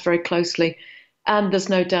of violence very closely, and there's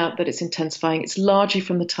no doubt that it's intensifying. It's largely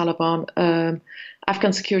from the Taliban.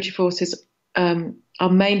 Afghan security forces are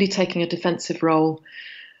mainly taking a defensive role.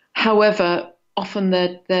 However, often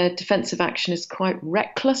their defensive action is quite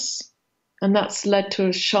reckless. And that's led to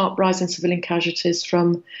a sharp rise in civilian casualties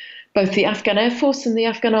from both the Afghan Air Force and the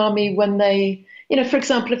Afghan Army when they, for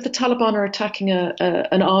example, if the Taliban are attacking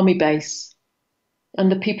an army base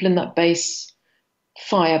and the people in that base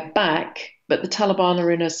fire back, but the Taliban are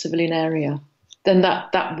in a civilian area, then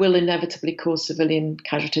that will inevitably cause civilian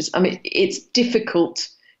casualties. I mean, it's difficult.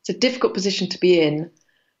 It's a difficult position to be in,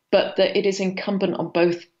 but it is incumbent on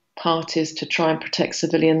both parties to try and protect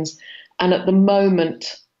civilians. And at the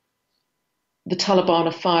moment, the Taliban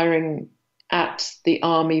are firing at the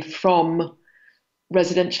army from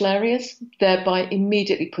residential areas, thereby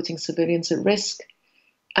immediately putting civilians at risk,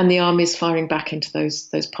 and the army is firing back into those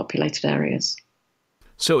populated areas.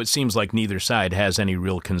 So it seems like neither side has any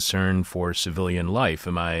real concern for civilian life.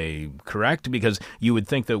 Am I correct? Because you would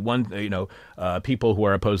think that people who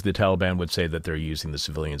are opposed to the Taliban would say that they're using the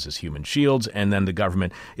civilians as human shields, and then the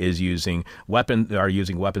government is using weapons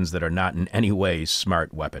that are not in any way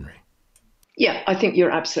smart weaponry. Yeah, I think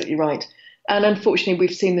you're absolutely right. And unfortunately,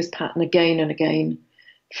 we've seen this pattern again and again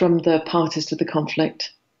from the parties to the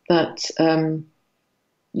conflict, that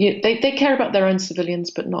they care about their own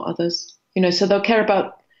civilians, but not others. So they'll care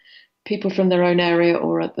about people from their own area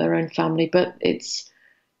or their own family, but it's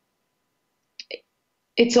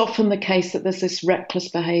often the case that there's this reckless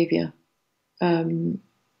behaviour. And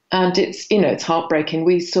it's heartbreaking.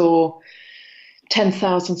 We saw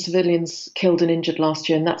 10,000 civilians killed and injured last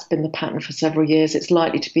year, and that's been the pattern for several years. It's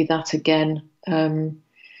likely to be that again,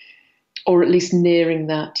 or at least nearing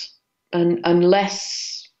that. And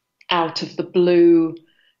unless out of the blue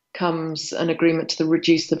comes an agreement to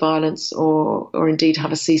reduce the violence or indeed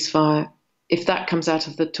have a ceasefire, if that comes out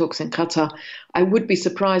of the talks in Qatar, I would be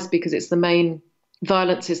surprised, because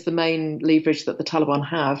violence is the main leverage that the Taliban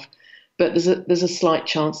have. But there's a slight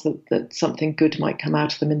chance that something good might come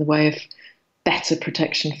out of them in the way of better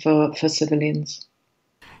protection for civilians.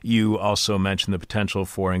 You also mentioned the potential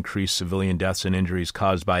for increased civilian deaths and injuries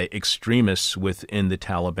caused by extremists within the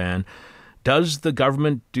Taliban. Does the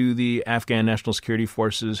government, do the Afghan National Security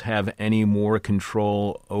Forces have any more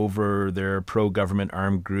control over their pro-government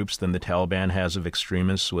armed groups than the Taliban has of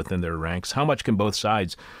extremists within their ranks? How much can both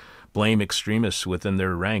sides blame extremists within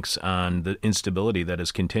their ranks on the instability that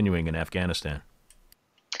is continuing in Afghanistan?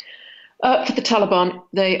 For the Taliban,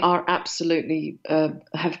 they are absolutely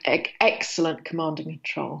have excellent command and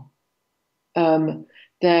control.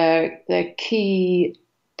 Their key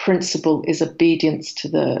principle is obedience to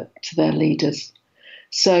their leaders.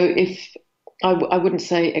 So if I wouldn't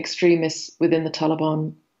say extremists within the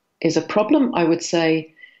Taliban is a problem, I would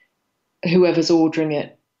say whoever is ordering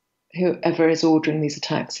these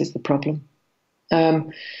attacks is the problem.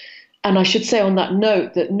 And I should say on that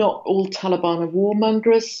note that not all Taliban are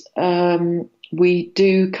warmongers. We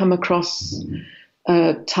do come across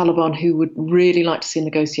Taliban who would really like to see a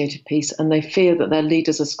negotiated peace, and they fear that their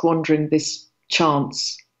leaders are squandering this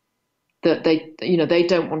chance, that they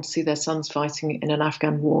don't want to see their sons fighting in an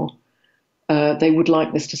Afghan war. They would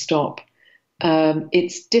like this to stop.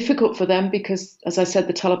 It's difficult for them because, as I said,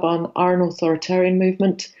 the Taliban are an authoritarian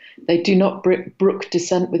movement. They do not brook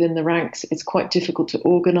dissent within the ranks. It's quite difficult to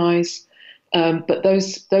organise. But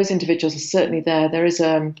those individuals are certainly there. There is,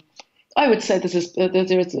 I would say,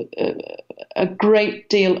 there is a great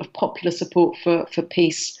deal of popular support for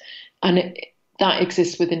peace, and that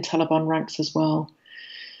exists within Taliban ranks as well.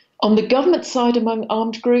 On the government side, among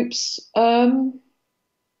armed groups, I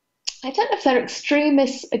don't know if they're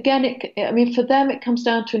extremists. Again, for them, it comes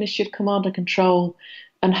down to an issue of command and control,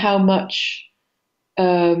 and how much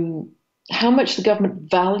the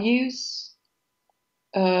government values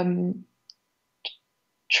trying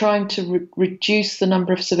to reduce the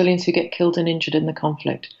number of civilians who get killed and injured in the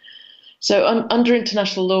conflict. So, under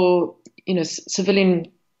international law,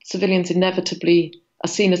 civilians inevitably are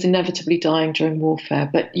seen as inevitably dying during warfare,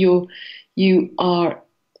 but you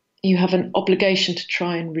have an obligation to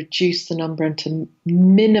try and reduce the number and to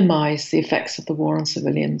minimise the effects of the war on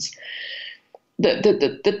civilians.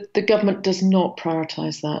 The government does not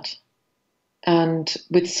prioritise that, and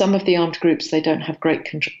with some of the armed groups, they don't have great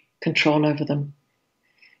control over them.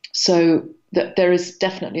 So there is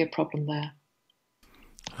definitely a problem there.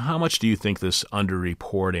 How much do you think this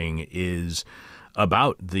underreporting is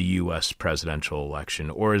about the U.S. presidential election,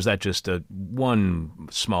 or is that just one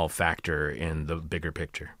small factor in the bigger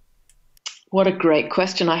picture? What a great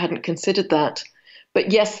question. I hadn't considered that.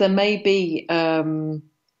 But yes, there may be, that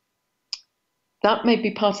may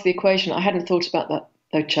be part of the equation. I hadn't thought about that,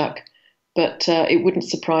 though, Chuck. But it wouldn't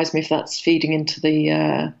surprise me if that's feeding into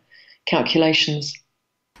the calculations.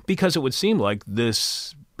 Because it would seem like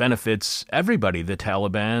this benefits everybody, the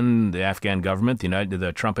Taliban, the Afghan government,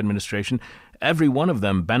 the Trump administration. Every one of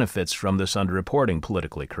them benefits from this underreporting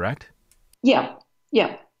politically, correct? Yeah.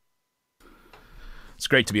 It's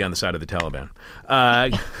great to be on the side of the Taliban.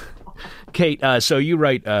 Kate, so you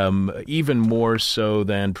write, even more so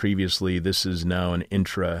than previously, this is now an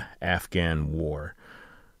intra-Afghan war.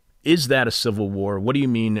 Is that a civil war? What do you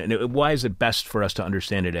mean? And why is it best for us to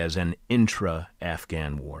understand it as an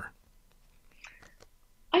intra-Afghan war?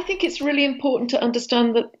 I think it's really important to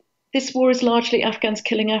understand that this war is largely Afghans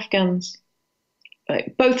killing Afghans.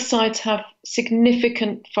 Both sides have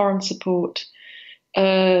significant foreign support.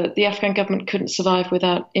 The Afghan government couldn't survive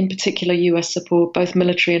without, in particular, US support, both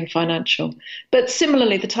military and financial. But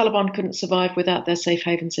similarly, the Taliban couldn't survive without their safe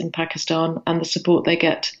havens in Pakistan and the support they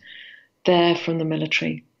get there from the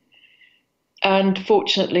military. And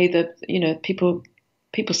fortunately, people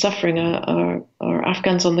suffering are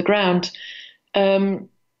Afghans on the ground.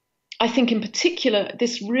 I think, in particular,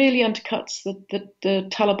 this really undercuts the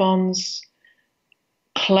Taliban's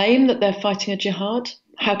claim that they're fighting a jihad.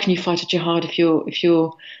 How can you fight a jihad if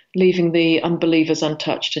you're leaving the unbelievers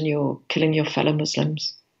untouched and you're killing your fellow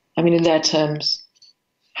Muslims? I mean, in their terms,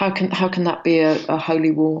 how can that be a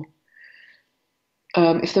holy war?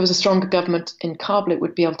 If there was a stronger government in Kabul, it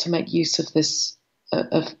would be able to make use of this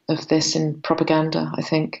in propaganda, I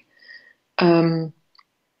think. I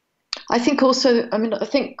think also, I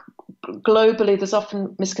think globally there's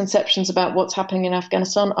often misconceptions about what's happening in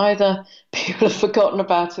Afghanistan. Either people have forgotten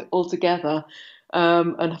about it altogether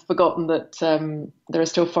and have forgotten that there are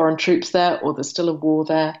still foreign troops there, or there's still a war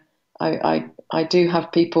there. I do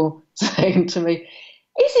have people saying to me,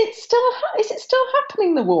 is it still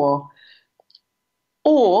happening, the war?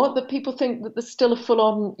 Or that people think that there's still a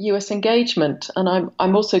full-on US engagement. And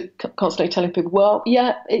I'm also constantly telling people, well,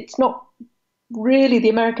 yeah, it's not really the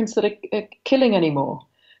Americans that are killing anymore.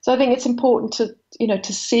 So I think it's important to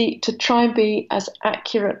try and be as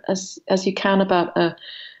accurate as you can about a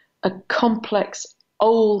complex,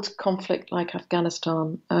 old conflict like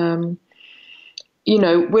Afghanistan.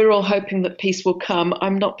 we're all hoping that peace will come.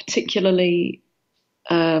 I'm not particularly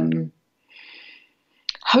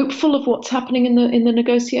hopeful of what's happening in the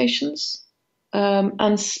negotiations,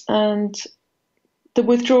 and the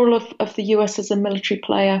withdrawal of the US as a military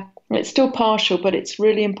player. It's still partial, but it's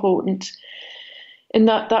really important. In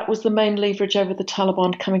that was the main leverage over the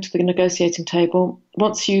Taliban coming to the negotiating table.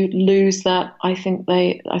 Once you lose that, I think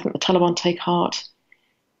the Taliban take heart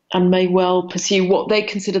and may well pursue what they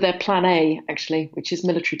consider their plan A, actually, which is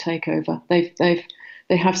military takeover. They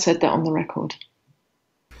have said that on the record.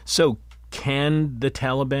 So, can the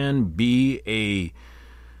Taliban be a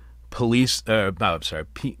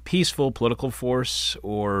peaceful political force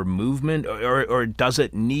or movement, or does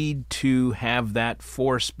it need to have that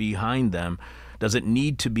force behind them? Does it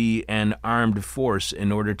need to be an armed force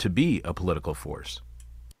in order to be a political force?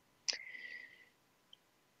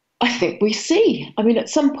 I think we see. I mean, at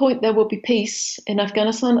some point there will be peace in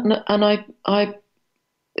Afghanistan, and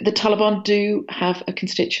the Taliban do have a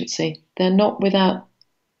constituency. They're not without.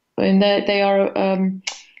 I mean,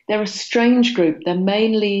 they're a strange group. They're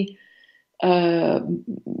mainly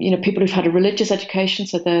people who've had a religious education,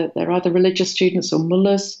 so they're either religious students or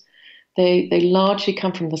mullahs. They largely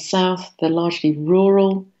come from the south. They're largely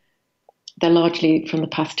rural. They're largely from the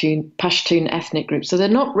Pashtun ethnic group. So they're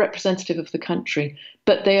not representative of the country,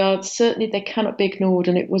 but they cannot be ignored.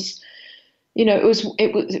 And it was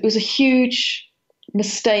a huge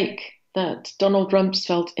mistake that Donald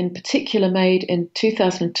Rumsfeld in particular made in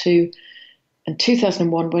 2002 and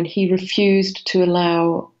 2001 when he refused to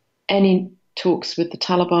allow any talks with the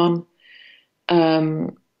Taliban.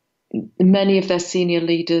 Many of their senior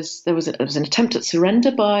leaders, there was an attempt at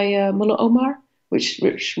surrender by Mullah Omar, which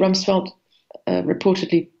Rumsfeld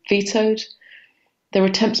reportedly vetoed. There were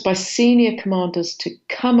attempts by senior commanders to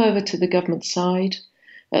come over to the government side.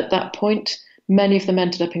 At that point, many of them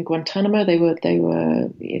ended up in Guantanamo. There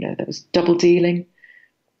was double dealing.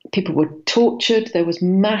 People were tortured. There was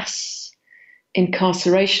mass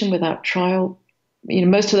incarceration without trial.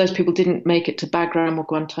 Most of those people didn't make it to Bagram or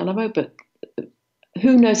Guantanamo, but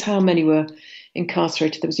who knows how many were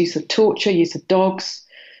incarcerated. There was use of torture, use of dogs.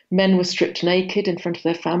 Men were stripped naked in front of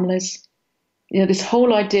their families. This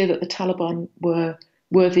whole idea that the Taliban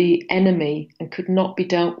were the enemy and could not be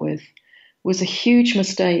dealt with was a huge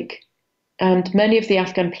mistake. And many of the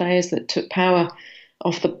Afghan players that took power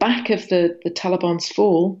off the back of the Taliban's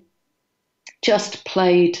fall just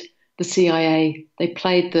played the CIA. They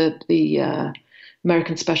played the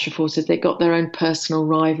American Special Forces. They got their own personal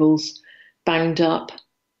rivals banged up.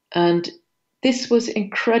 And this was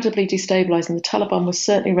incredibly destabilizing. The Taliban was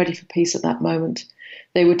certainly ready for peace at that moment.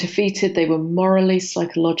 They were defeated. They were morally,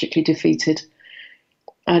 psychologically defeated.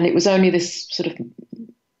 And it was only this sort of,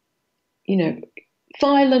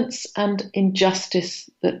 violence and injustice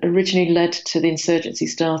that originally led to the insurgency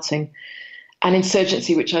starting. An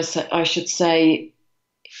insurgency which I should say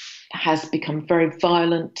has become very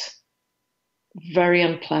violent, very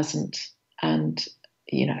unpleasant, and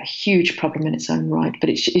a huge problem in its own right, but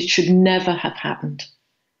it should never have happened.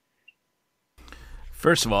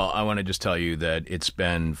 First of all, I want to just tell you that it's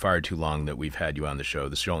been far too long that we've had you on the show.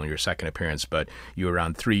 This is only your second appearance, but you were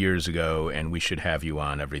on 3 years ago, and we should have you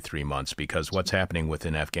on every 3 months because what's happening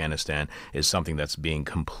within Afghanistan is something that's being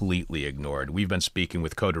completely ignored. We've been speaking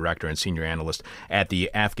with co-director and senior analyst at the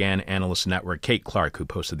Afghan Analyst Network, Kate Clark, who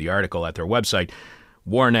posted the article at their website.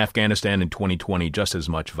 War in Afghanistan in 2020, just as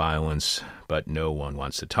much violence, but no one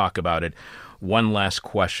wants to talk about it. One last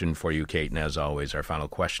question for you, Kate, and as always, our final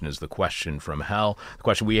question is the question from hell. The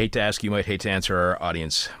question we hate to ask, you might hate to answer, our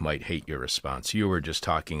audience might hate your response. You were just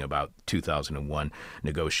talking about 2001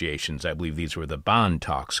 negotiations. I believe these were the Bonn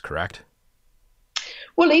talks, correct?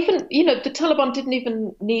 Well, even, the Taliban didn't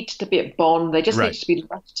even need to be at Bonn. They just needed to be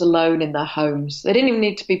left alone in their homes. They didn't even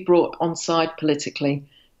need to be brought on side politically.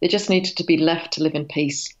 They just needed to be left to live in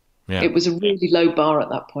peace. Yeah. It was a really low bar at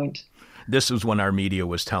that point. This was when our media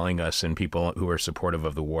was telling us, and people who are supportive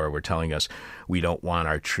of the war were telling us, we don't want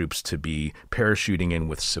our troops to be parachuting in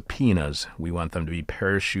with subpoenas. We want them to be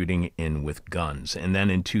parachuting in with guns. And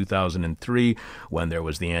then in 2003, when there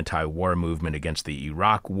was the anti-war movement against the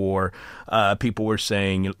Iraq war, people were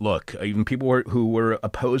saying, look, even people who were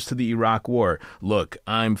opposed to the Iraq war, look,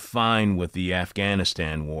 I'm fine with the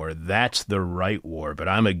Afghanistan war. That's the right war, but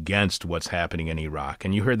I'm against what's happening in Iraq.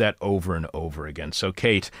 And you heard that over and over again. So,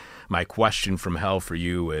 Kate, my question from hell for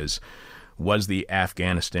you is, was the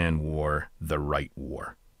Afghanistan war the right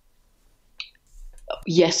war?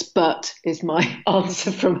 Yes, but is my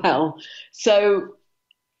answer from hell. So,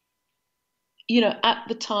 at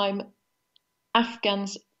the time,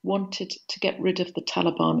 Afghans wanted to get rid of the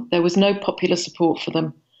Taliban. There was no popular support for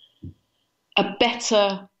them. a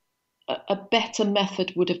better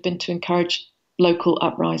method would have been to encourage local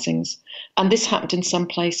uprisings. And this happened in some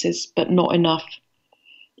places, but not enough.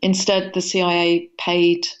 Instead, the CIA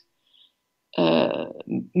paid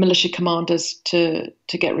militia commanders to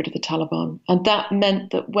get rid of the Taliban. And that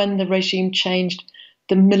meant that when the regime changed,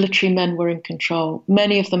 the military men were in control.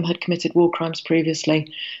 Many of them had committed war crimes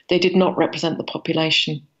previously. They did not represent the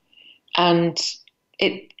population. And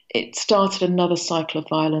it started another cycle of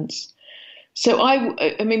violence. So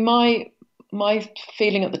I mean, my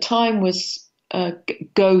feeling at the time was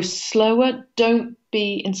go slower. Don't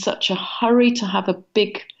be in such a hurry to have a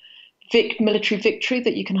big military victory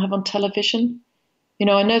that you can have on television. You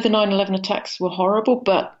know, I know the 9/11 attacks were horrible,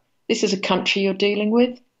 but this is a country you're dealing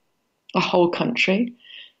with, a whole country.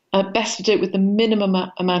 Best to do it with the minimum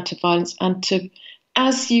amount of violence, and to,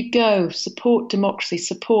 as you go, support democracy,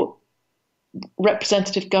 support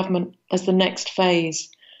representative government as the next phase,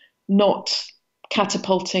 not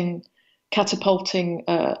catapulting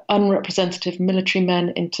unrepresentative military men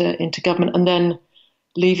into government and then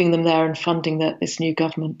leaving them there and funding this new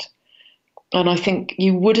government. And I think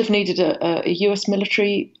you would have needed a U.S.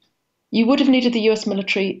 military. You would have needed the U.S.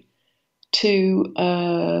 military to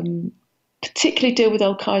particularly deal with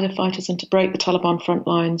al-Qaeda fighters and to break the Taliban front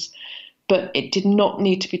lines, but it did not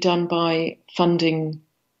need to be done by funding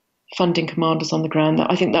commanders on the ground.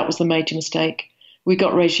 I think that was the major mistake. We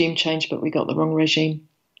got regime change, but we got the wrong regime.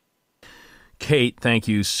 Kate, thank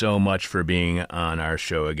you so much for being on our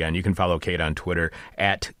show again. You can follow Kate on Twitter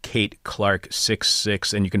at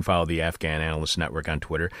KateClark66, and you can follow the Afghan Analyst Network on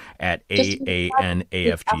Twitter at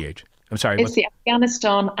AANAFGH. I'm sorry. It's the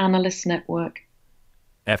Afghanistan Analyst Network.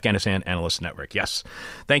 Afghanistan Analyst Network, yes.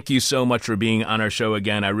 Thank you so much for being on our show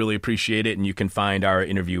again. I really appreciate it. And you can find our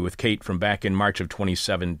interview with Kate from back in March of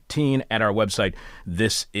 2017 at our website,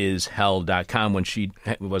 thisishell.com, when she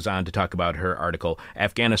was on to talk about her article,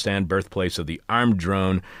 Afghanistan, Birthplace of the Armed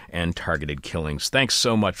Drone and Targeted Killings. Thanks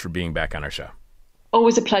so much for being back on our show.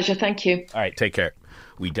 Always a pleasure. Thank you. All right, take care.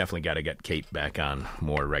 We definitely got to get Kate back on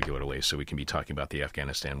more regularly so we can be talking about the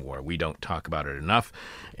Afghanistan war. We don't talk about it enough,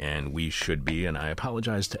 and we should be, and I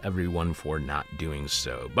apologize to everyone for not doing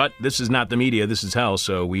so. But this is not the media, this is hell,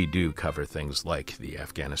 so we do cover things like the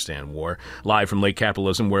Afghanistan war. Live from late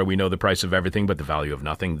capitalism, where we know the price of everything but the value of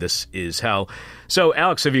nothing. This is hell. So,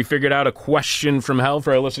 Alex, have you figured out a question from hell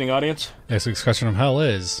for our listening audience? This week's question from hell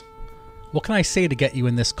is, what can I say to get you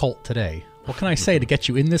in this cult today? What can I say to get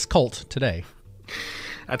you in this cult today?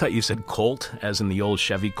 I thought you said Colt, as in the old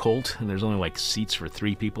Chevy Colt, and there's only like seats for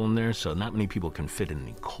 3 people in there, so not many people can fit in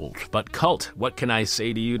the Colt. But cult, what can I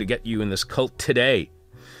say to you to get you in this cult today?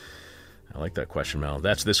 I like that question, Mel.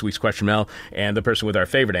 That's this week's question, Mel. And the person with our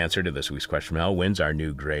favorite answer to this week's question, Mel, wins our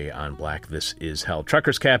new Gray on Black This Is Hell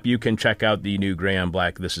Truckers Cap. You can check out the new Gray on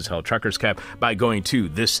Black This Is Hell Truckers Cap by going to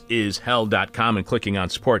thisishell.com and clicking on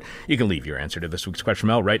support. You can leave your answer to this week's question,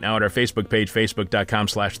 Mel, right now at our Facebook page,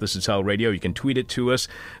 facebook.com/thisishellradio. You can tweet it to us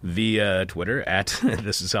via Twitter at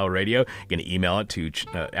thisishellradio. You can email it to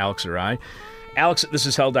Alex or I. Alex at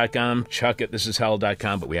thisishell.com, Chuck at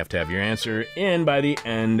thisishell.com, but we have to have your answer in by the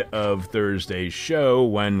end of Thursday's show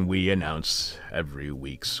when we announce every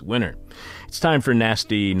week's winner. It's time for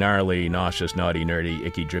nasty, gnarly, nauseous, naughty, nerdy,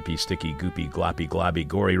 icky, drippy, sticky, goopy, gloppy, globby,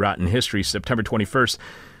 gory, rotten history, September 21st,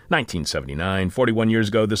 1979, 41 years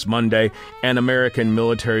ago this Monday, an American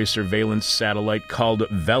military surveillance satellite called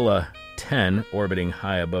Vela 10, orbiting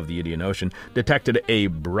high above the Indian Ocean, detected a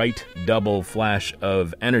bright double flash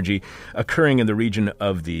of energy occurring in the region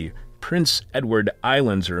of the Prince Edward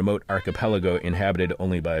Islands, a remote archipelago inhabited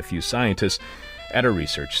only by a few scientists, at a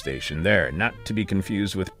research station there. Not to be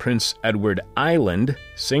confused with Prince Edward Island,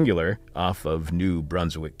 singular, off of New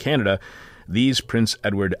Brunswick, Canada. These Prince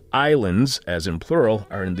Edward Islands, as in plural,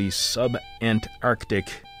 are in the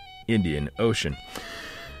sub-Antarctic Indian Ocean.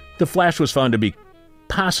 The flash was found to be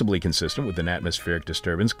possibly consistent with an atmospheric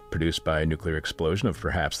disturbance produced by a nuclear explosion of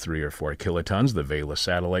perhaps 3 or 4 kilotons. The Vela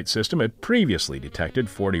satellite system had previously detected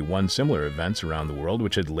 41 similar events around the world,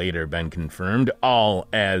 which had later been confirmed, all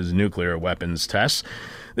as nuclear weapons tests.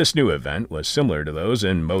 This new event was similar to those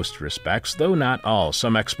in most respects, though not all.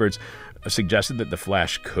 Some experts suggested that the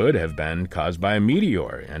flash could have been caused by a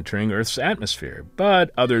meteor entering Earth's atmosphere,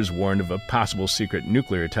 but others warned of a possible secret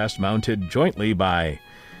nuclear test mounted jointly by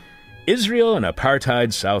Israel and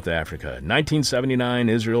apartheid South Africa. 1979,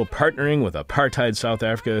 Israel partnering with apartheid South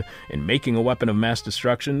Africa in making a weapon of mass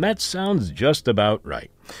destruction. That sounds just about right.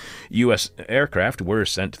 U.S. aircraft were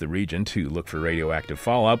sent to the region to look for radioactive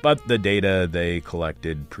fallout, but the data they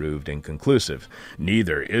collected proved inconclusive.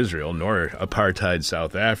 Neither Israel nor apartheid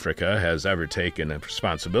South Africa has ever taken a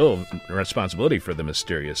responsibility for the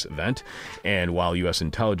mysterious event, and while U.S.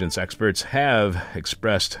 intelligence experts have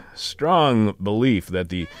expressed strong belief that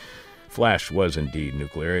the flash was indeed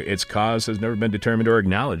nuclear, its cause has never been determined or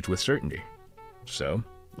acknowledged with certainty. So,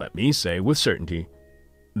 let me say with certainty,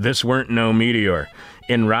 this weren't no meteor.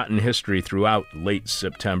 In rotten history throughout late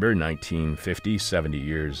September 1950, 70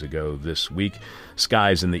 years ago this week,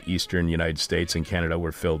 skies in the eastern United States and Canada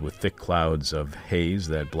were filled with thick clouds of haze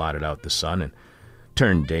that blotted out the sun and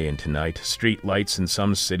turned day into night. Street lights in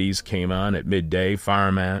some cities came on at midday.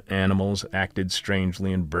 Farm animals acted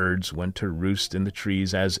strangely, and birds went to roost in the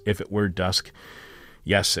trees as if it were dusk.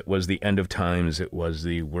 Yes, it was the end of times. It was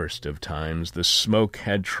the worst of times. The smoke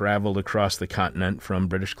had traveled across the continent from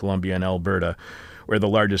British Columbia and Alberta, where the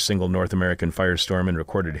largest single North American firestorm in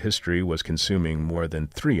recorded history was consuming more than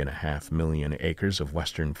 3.5 million acres of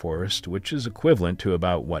western forest, which is equivalent to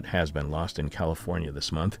about what has been lost in California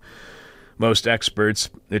this month. Most experts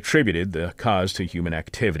attributed the cause to human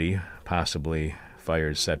activity, possibly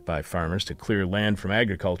fires set by farmers to clear land for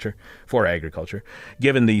agriculture.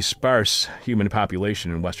 Given the sparse human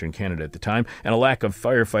population in Western Canada at the time and a lack of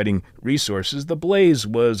firefighting resources, the blaze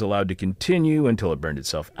was allowed to continue until it burned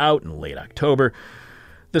itself out in late October.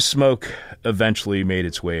 The smoke eventually made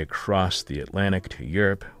its way across the Atlantic to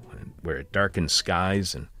Europe, where it darkened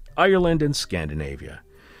skies in Ireland and Scandinavia,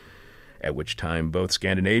 at which time both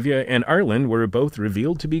Scandinavia and Ireland were both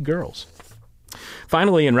revealed to be girls.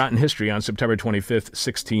 Finally, in rotten history, on September 25th,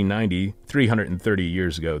 1690, 330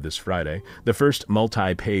 years ago this Friday, the first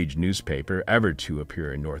multi-page newspaper ever to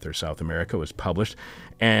appear in North or South America was published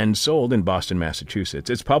and sold in Boston, Massachusetts.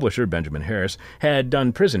 Its publisher, Benjamin Harris, had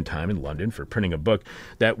done prison time in London for printing a book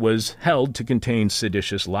that was held to contain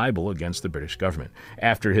seditious libel against the British government.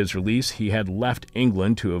 After his release, he had left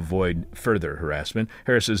England to avoid further harassment.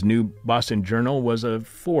 Harris's new Boston Journal was a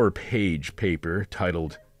 4-page paper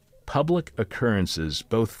titled Public Occurrences,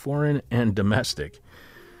 Both Foreign and Domestic.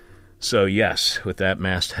 So yes, with that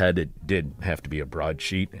masthead, it did have to be a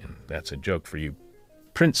broadsheet, and that's a joke for you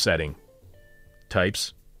print-setting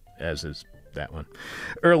types, as is that one.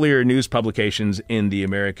 Earlier news publications in the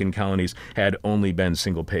American colonies had only been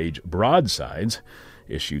single-page broadsides,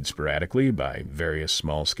 issued sporadically by various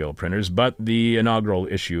small-scale printers, but the inaugural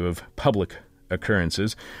issue of Public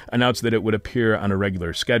Occurrences announced that it would appear on a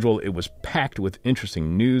regular schedule. It was packed with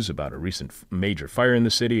interesting news about a recent major fire in the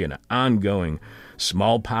city, an ongoing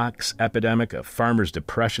smallpox epidemic, a farmer's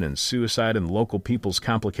depression and suicide, and local people's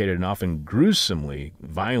complicated and often gruesomely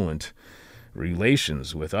violent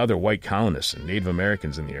relations with other white colonists and Native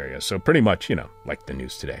Americans in the area. So pretty much, like the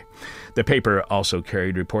news today. The paper also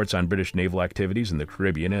carried reports on British naval activities in the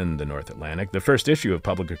Caribbean and the North Atlantic. The first issue of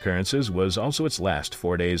Public Occurrences was also its last.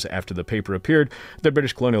 4 days after the paper appeared, the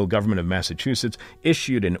British colonial government of Massachusetts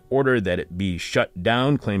issued an order that it be shut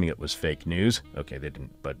down, claiming it was fake news. Okay, they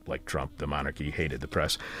didn't, but like Trump, the monarchy hated the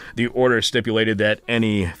press. The order stipulated that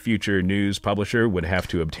any future news publisher would have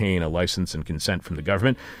to obtain a license and consent from the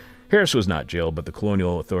government. Harris was not jailed, but the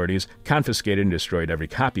colonial authorities confiscated and destroyed every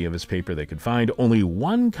copy of his paper they could find. Only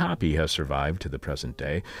one copy has survived to the present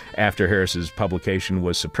day. After Harris's publication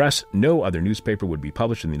was suppressed, no other newspaper would be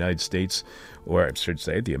published in the United States, or I should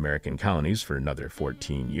say the American colonies, for another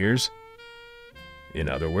 14 years. In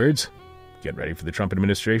other words, get ready for the Trump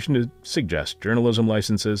administration to suggest journalism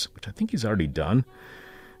licenses, which I think he's already done,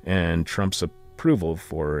 and Trump's approval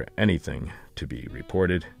for anything to be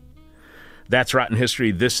reported. That's Rotten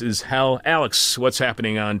History. This is Hell. Alex, what's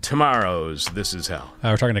happening on tomorrow's This is Hell?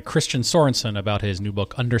 We're talking to Christian Sorensen about his new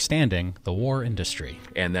book, Understanding the War Industry.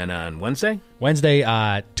 And then on Wednesday? Wednesday,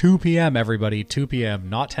 2 p.m., everybody. 2 p.m.,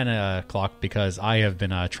 not 10 o'clock, because I have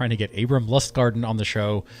been trying to get Abram Lustgarten on the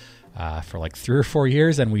show for like 3 or 4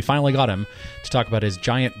 years, and we finally got him to talk about his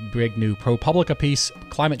giant, big new ProPublica piece,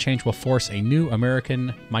 Climate Change Will Force a New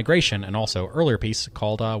American Migration, and also earlier piece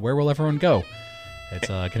called Where Will Everyone Go? It's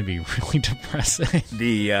going to be really depressing.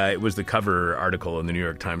 It was the cover article in the New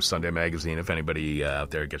York Times Sunday Magazine, if anybody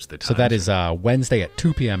out there gets the time. So that is Wednesday at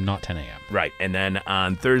 2 p.m., not 10 a.m. Right. And then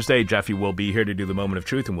on Thursday, Jeffy will be here to do the Moment of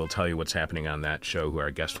Truth, and we'll tell you what's happening on that show, who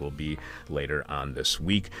our guest will be later on this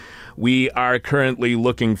week. We are currently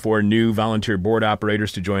looking for new volunteer board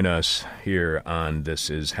operators to join us here on This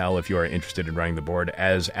is Hell. If you are interested in running the board,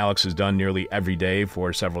 as Alex has done nearly every day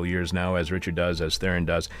for several years now, as Richard does, as Theron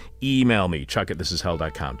does, email me, Chuck at thisishell.com.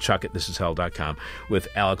 thisishell.com. Chuck at thisishell.com. With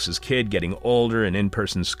Alex's kid getting older and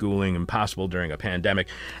in-person schooling impossible during a pandemic,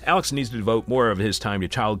 Alex needs to devote more of his time to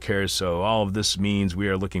childcare, so all of this means we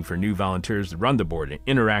are looking for new volunteers to run the board and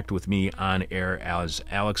interact with me on air as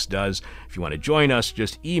Alex does. If you want to join us,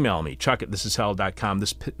 just email me, chuck at thisishell.com.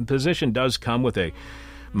 This position does come with a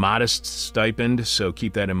modest stipend, so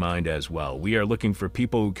keep that in mind as well. We are looking for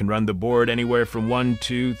people who can run the board anywhere from 1,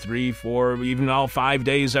 2, 3, 4, even all 5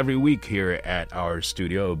 days every week here at our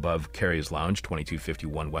studio above Carrie's Lounge,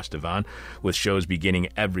 2251 West Devon, with shows beginning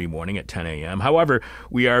every morning at 10 a.m. However,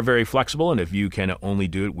 we are very flexible, and if you can only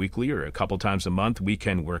do it weekly or a couple times a month, we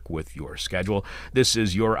can work with your schedule. This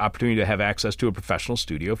is your opportunity to have access to a professional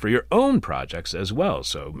studio for your own projects as well.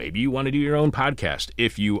 So maybe you want to do your own podcast.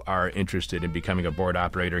 If you are interested in becoming a board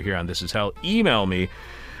operator here on This Is Hell, email me.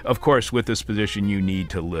 Of course, with this position, you need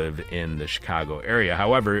to live in the Chicago area.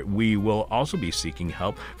 However, we will also be seeking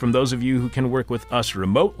help from those of you who can work with us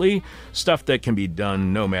remotely, stuff that can be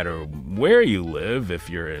done no matter where you live. If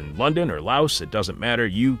you're in London or Laos, it doesn't matter.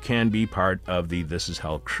 You can be part of the This Is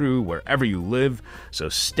Hell crew wherever you live, so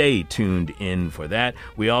stay tuned in for that.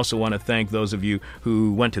 We also want to thank those of you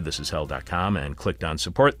who went to thisishell.com and clicked on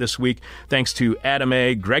support this week. Thanks to Adam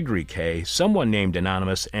A., Gregory K., someone named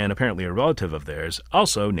Anonymous, and apparently a relative of theirs,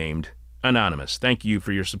 also named Anonymous. Thank you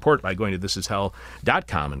for your support by going to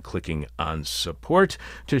thisishell.com and clicking on support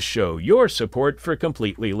to show your support for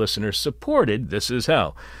completely listener-supported This Is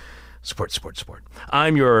Hell. Support, support, support.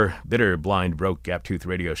 I'm your bitter, blind, broke, gap-toothed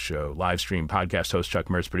radio show, live stream podcast host Chuck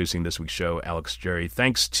Mertz, producing this week's show, Alex Jerry.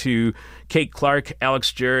 Thanks to Kate Clark,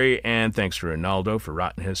 Alex Jerry, and thanks to Ronaldo for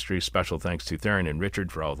Rotten History. Special thanks to Theron and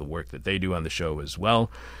Richard for all the work that they do on the show as well.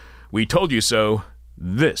 We told you so.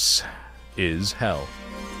 This is Hell.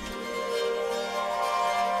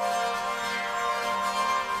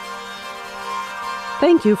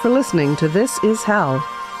 Thank you for listening to This Is Hell.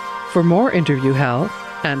 For more interview hell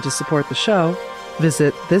and to support the show,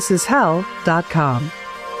 visit thisishell.com.